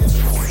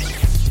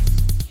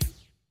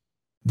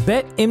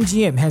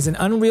 BetMGM has an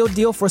unreal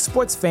deal for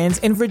sports fans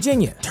in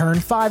Virginia. Turn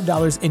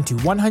 $5 into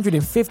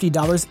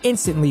 $150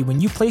 instantly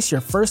when you place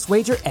your first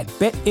wager at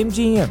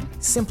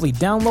BetMGM. Simply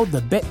download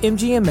the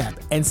BetMGM app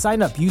and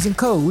sign up using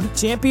code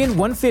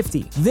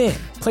Champion150. Then,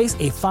 place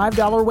a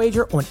 $5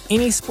 wager on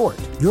any sport.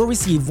 You'll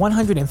receive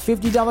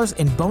 $150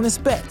 in bonus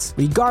bets,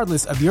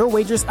 regardless of your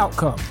wager's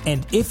outcome.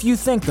 And if you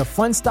think the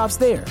fun stops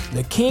there,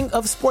 the king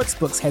of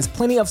sportsbooks has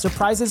plenty of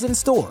surprises in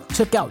store.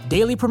 Check out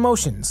daily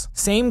promotions,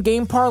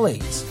 same-game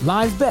parlays,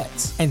 live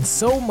bets, and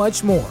so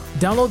much more.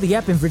 Download the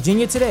app in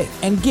Virginia today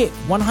and get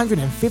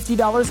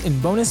 $150 in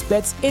bonus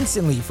bets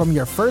instantly from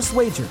your first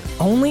wager.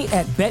 Only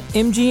at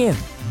BetMGM.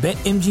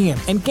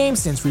 BetMGM and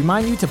GameSense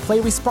remind you to play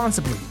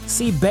responsibly.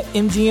 See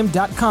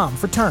BetMGM.com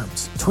for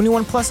terms.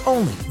 21 plus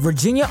only.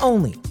 Virginia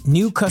only.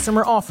 New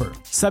customer offer.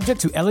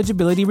 Subject to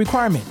eligibility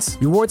requirements.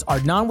 Rewards are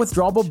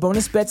non-withdrawable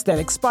bonus bets that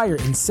expire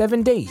in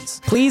 7 days.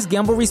 Please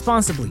gamble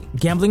responsibly.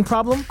 Gambling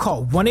problem?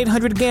 Call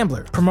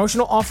 1-800-GAMBLER.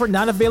 Promotional offer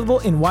not available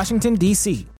in Washington, D.C.